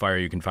Cleansing Fire.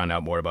 You can find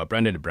out more about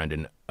Brendan at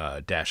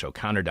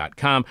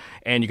brendan-o'connor.com.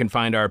 And you can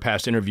find our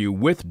past interview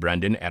with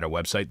Brendan at our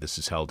website,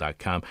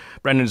 thisishell.com.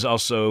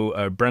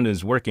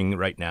 Brendan's working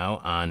right now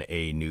on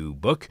a new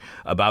book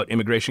about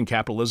immigration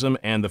capitalism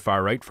and the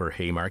far right for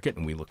Haymarket,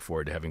 and we look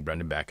forward to having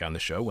Brendan back on the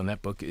show when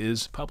that book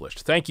is published.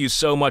 Thank you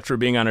so much for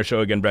being on our show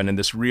again, Brendan.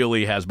 This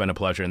really has been a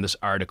pleasure, and this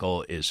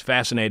article is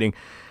fascinating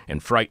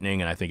and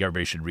frightening, and I think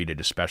everybody should read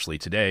it, especially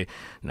today,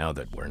 now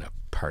that we're in a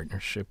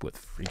partnership with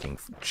freaking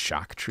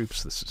shock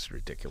troops. This is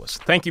ridiculous.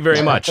 Thank you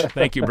very much.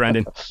 Thank you,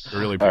 Brendan. I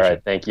really appreciate it. All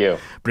right, thank you.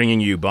 Bringing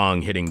you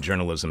bong-hitting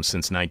journalism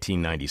since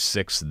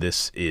 1996.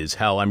 This is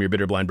Hell. I'm your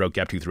bitter, blind, broke,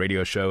 gap-toothed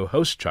radio show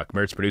host, Chuck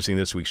Mertz. Producing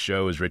this week's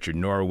show is Richard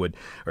Norwood,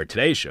 or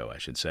today's show, I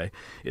should say,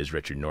 is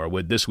Richard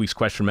Norwood. This week's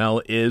question from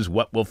L is,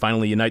 what will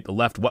finally unite the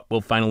left? What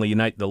will finally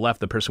unite the left?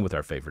 The person with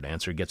our favorite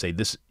answer gets a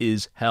This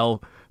Is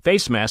Hell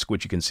face mask,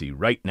 which you can see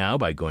right now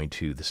by going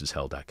to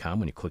thisishell.com.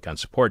 When you click on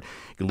support,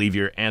 you can leave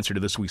your answer to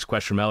this week's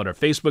question from L at our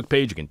Facebook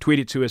page. You can tweet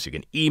it to us. You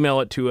can email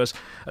it to us.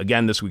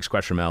 Again, this week's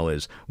question from L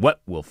is,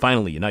 what will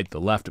finally unite the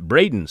left?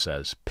 Braden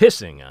says,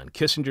 pissing on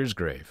Kissinger's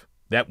grave.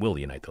 That will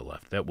unite the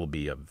left. That will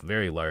be a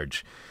very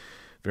large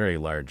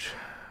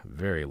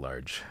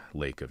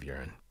lake of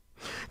urine.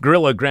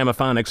 Gorilla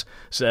Gramophonics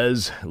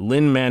says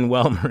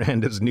Lin-Manuel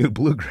Miranda's new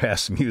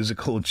bluegrass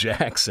musical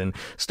Jackson,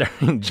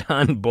 starring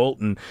John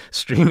Bolton,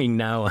 streaming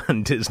now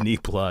on Disney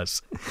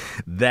Plus.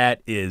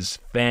 That is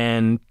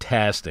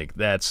fantastic.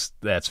 That's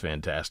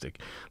fantastic.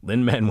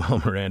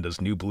 Lin-Manuel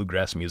Miranda's new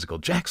bluegrass musical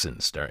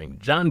Jackson, starring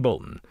John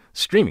Bolton,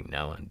 streaming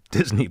now on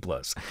Disney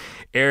Plus.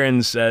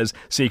 Aaron says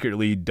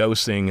secretly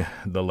dosing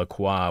the La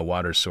Croix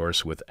water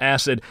source with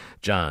acid.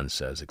 John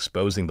says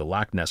exposing the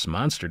Loch Ness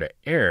monster to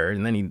air,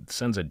 and then he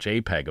sends a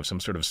JPEG of some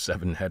sort of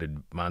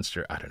seven-headed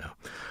monster. I don't know.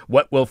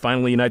 What will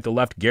finally unite the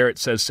left? Garrett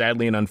says,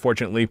 sadly and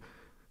unfortunately,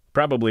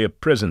 probably a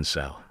prison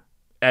cell.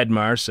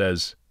 Edmar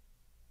says,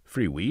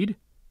 free weed?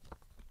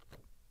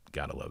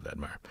 Gotta love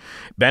Edmar.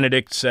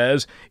 Benedict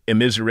says,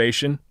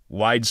 immiseration,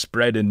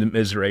 widespread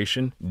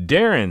immiseration.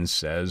 Darren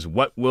says,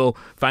 what will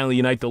finally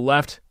unite the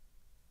left?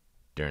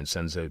 Darren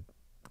sends a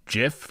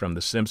gif from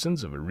The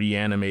Simpsons of a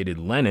reanimated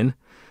Lenin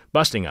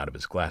busting out of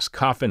his glass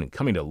coffin and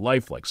coming to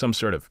life like some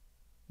sort of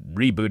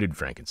rebooted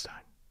Frankenstein.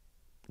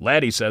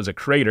 Laddie says a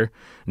crater.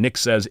 Nick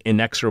says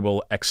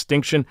inexorable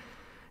extinction.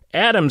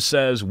 Adam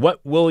says, what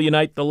will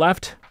unite the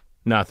left?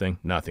 Nothing.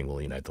 Nothing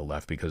will unite the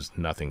left because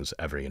nothing's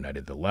ever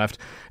united the left.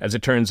 As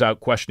it turns out,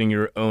 questioning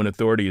your own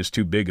authority is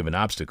too big of an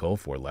obstacle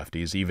for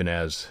lefties, even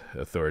as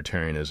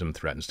authoritarianism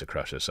threatens to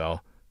crush us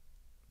all.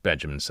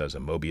 Benjamin says a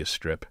Mobius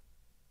strip.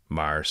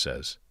 Mar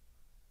says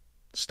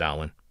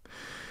Stalin.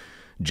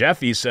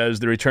 Jeffy says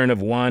the return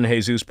of Juan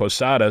Jesus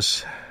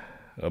Posadas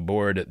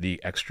aboard the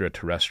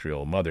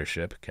extraterrestrial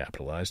mothership,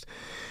 capitalized,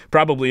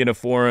 probably in a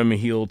forum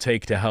he'll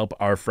take to help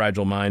our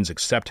fragile minds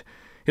accept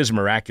his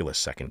miraculous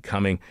second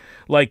coming,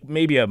 like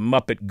maybe a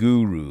Muppet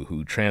guru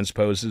who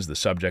transposes the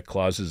subject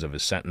clauses of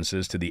his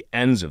sentences to the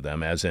ends of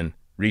them, as in,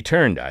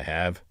 returned I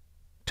have,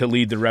 to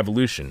lead the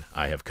revolution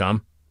I have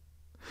come.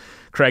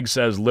 Craig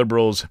says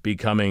liberals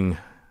becoming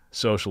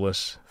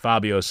socialists.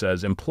 Fabio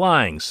says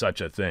implying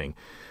such a thing,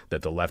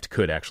 that the left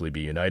could actually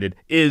be united,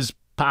 is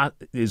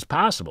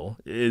possible,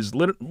 is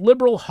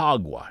liberal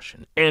hogwash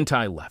and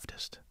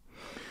anti-leftist.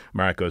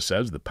 Marco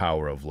says the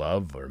power of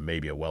love, or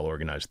maybe a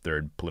well-organized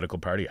third political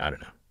party. I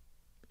don't know.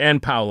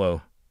 And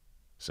Paolo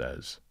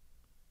says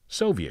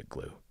Soviet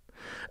glue.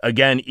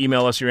 Again,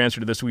 email us your answer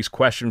to this week's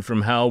question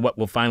from hell. What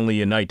will finally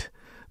unite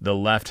the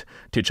left?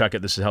 To Chuck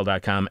at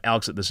thisishell.com,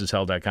 Alex at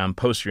thisishell.com.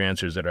 Post your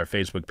answers at our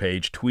Facebook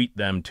page. Tweet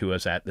them to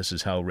us at This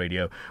Is Hell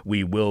Radio.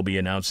 We will be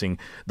announcing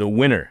the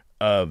winner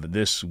of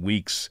this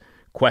week's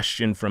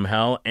question from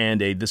hell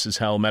and a This Is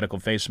Hell medical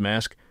face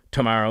mask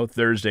tomorrow,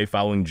 Thursday,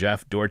 following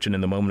Jeff Dorchin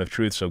in the Moment of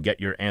Truth. So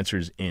get your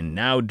answers in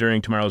now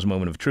during tomorrow's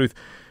Moment of Truth.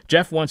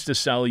 Jeff wants to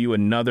sell you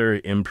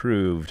another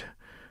improved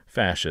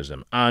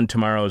fascism on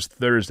tomorrow's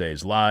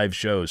Thursday's live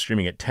show,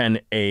 streaming at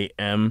 10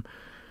 a.m.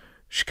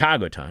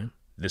 Chicago time.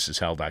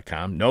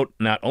 Thisishell.com. Note,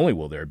 not only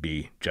will there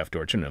be Jeff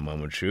Dorchin in a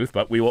Moment of Truth,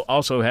 but we will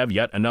also have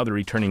yet another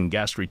returning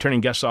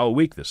guests all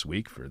week this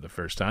week for the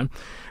first time.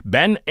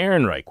 Ben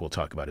Ehrenreich will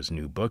talk about his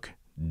new book,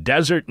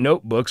 Desert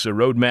Notebooks, a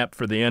roadmap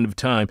for the end of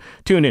time.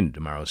 Tune in to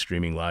tomorrow's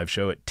streaming live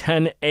show at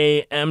 10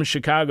 a.m.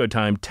 Chicago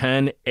time,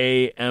 10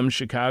 a.m.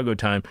 Chicago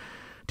time,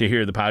 to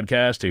hear the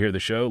podcast, to hear the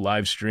show,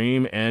 live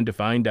stream, and to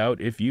find out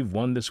if you've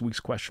won this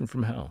week's question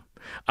from hell.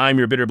 I'm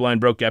your bitter,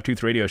 blind, broke,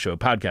 gap-toothed radio show,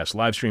 podcast,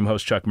 live stream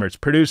host Chuck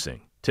Mertz,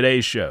 producing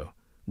today's show,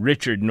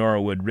 Richard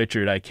Norwood.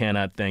 Richard, I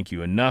cannot thank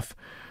you enough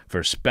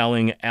for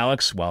spelling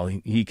Alex while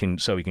he can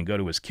go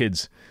to his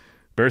kid's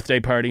birthday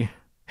party.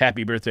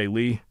 Happy birthday,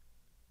 Lee.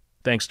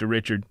 Thanks to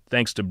Richard.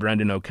 Thanks to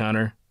Brendan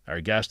O'Connor, our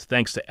guest.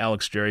 Thanks to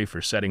Alex Jerry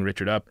for setting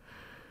Richard up.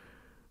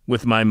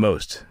 With my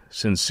most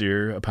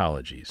sincere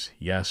apologies.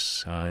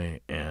 Yes,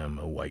 I am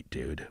a white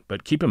dude.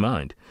 But keep in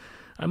mind,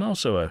 I'm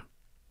also a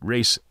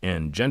race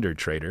and gender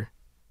traitor.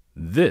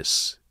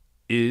 This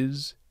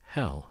is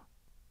hell.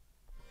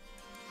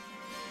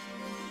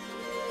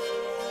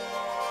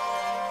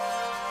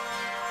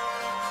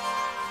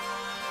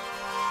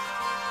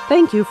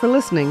 Thank you for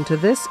listening to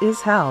This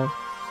Is Hell.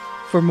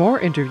 For more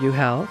interview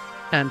hell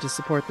and to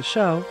support the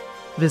show,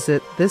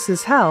 visit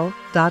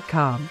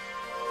thisishell.com.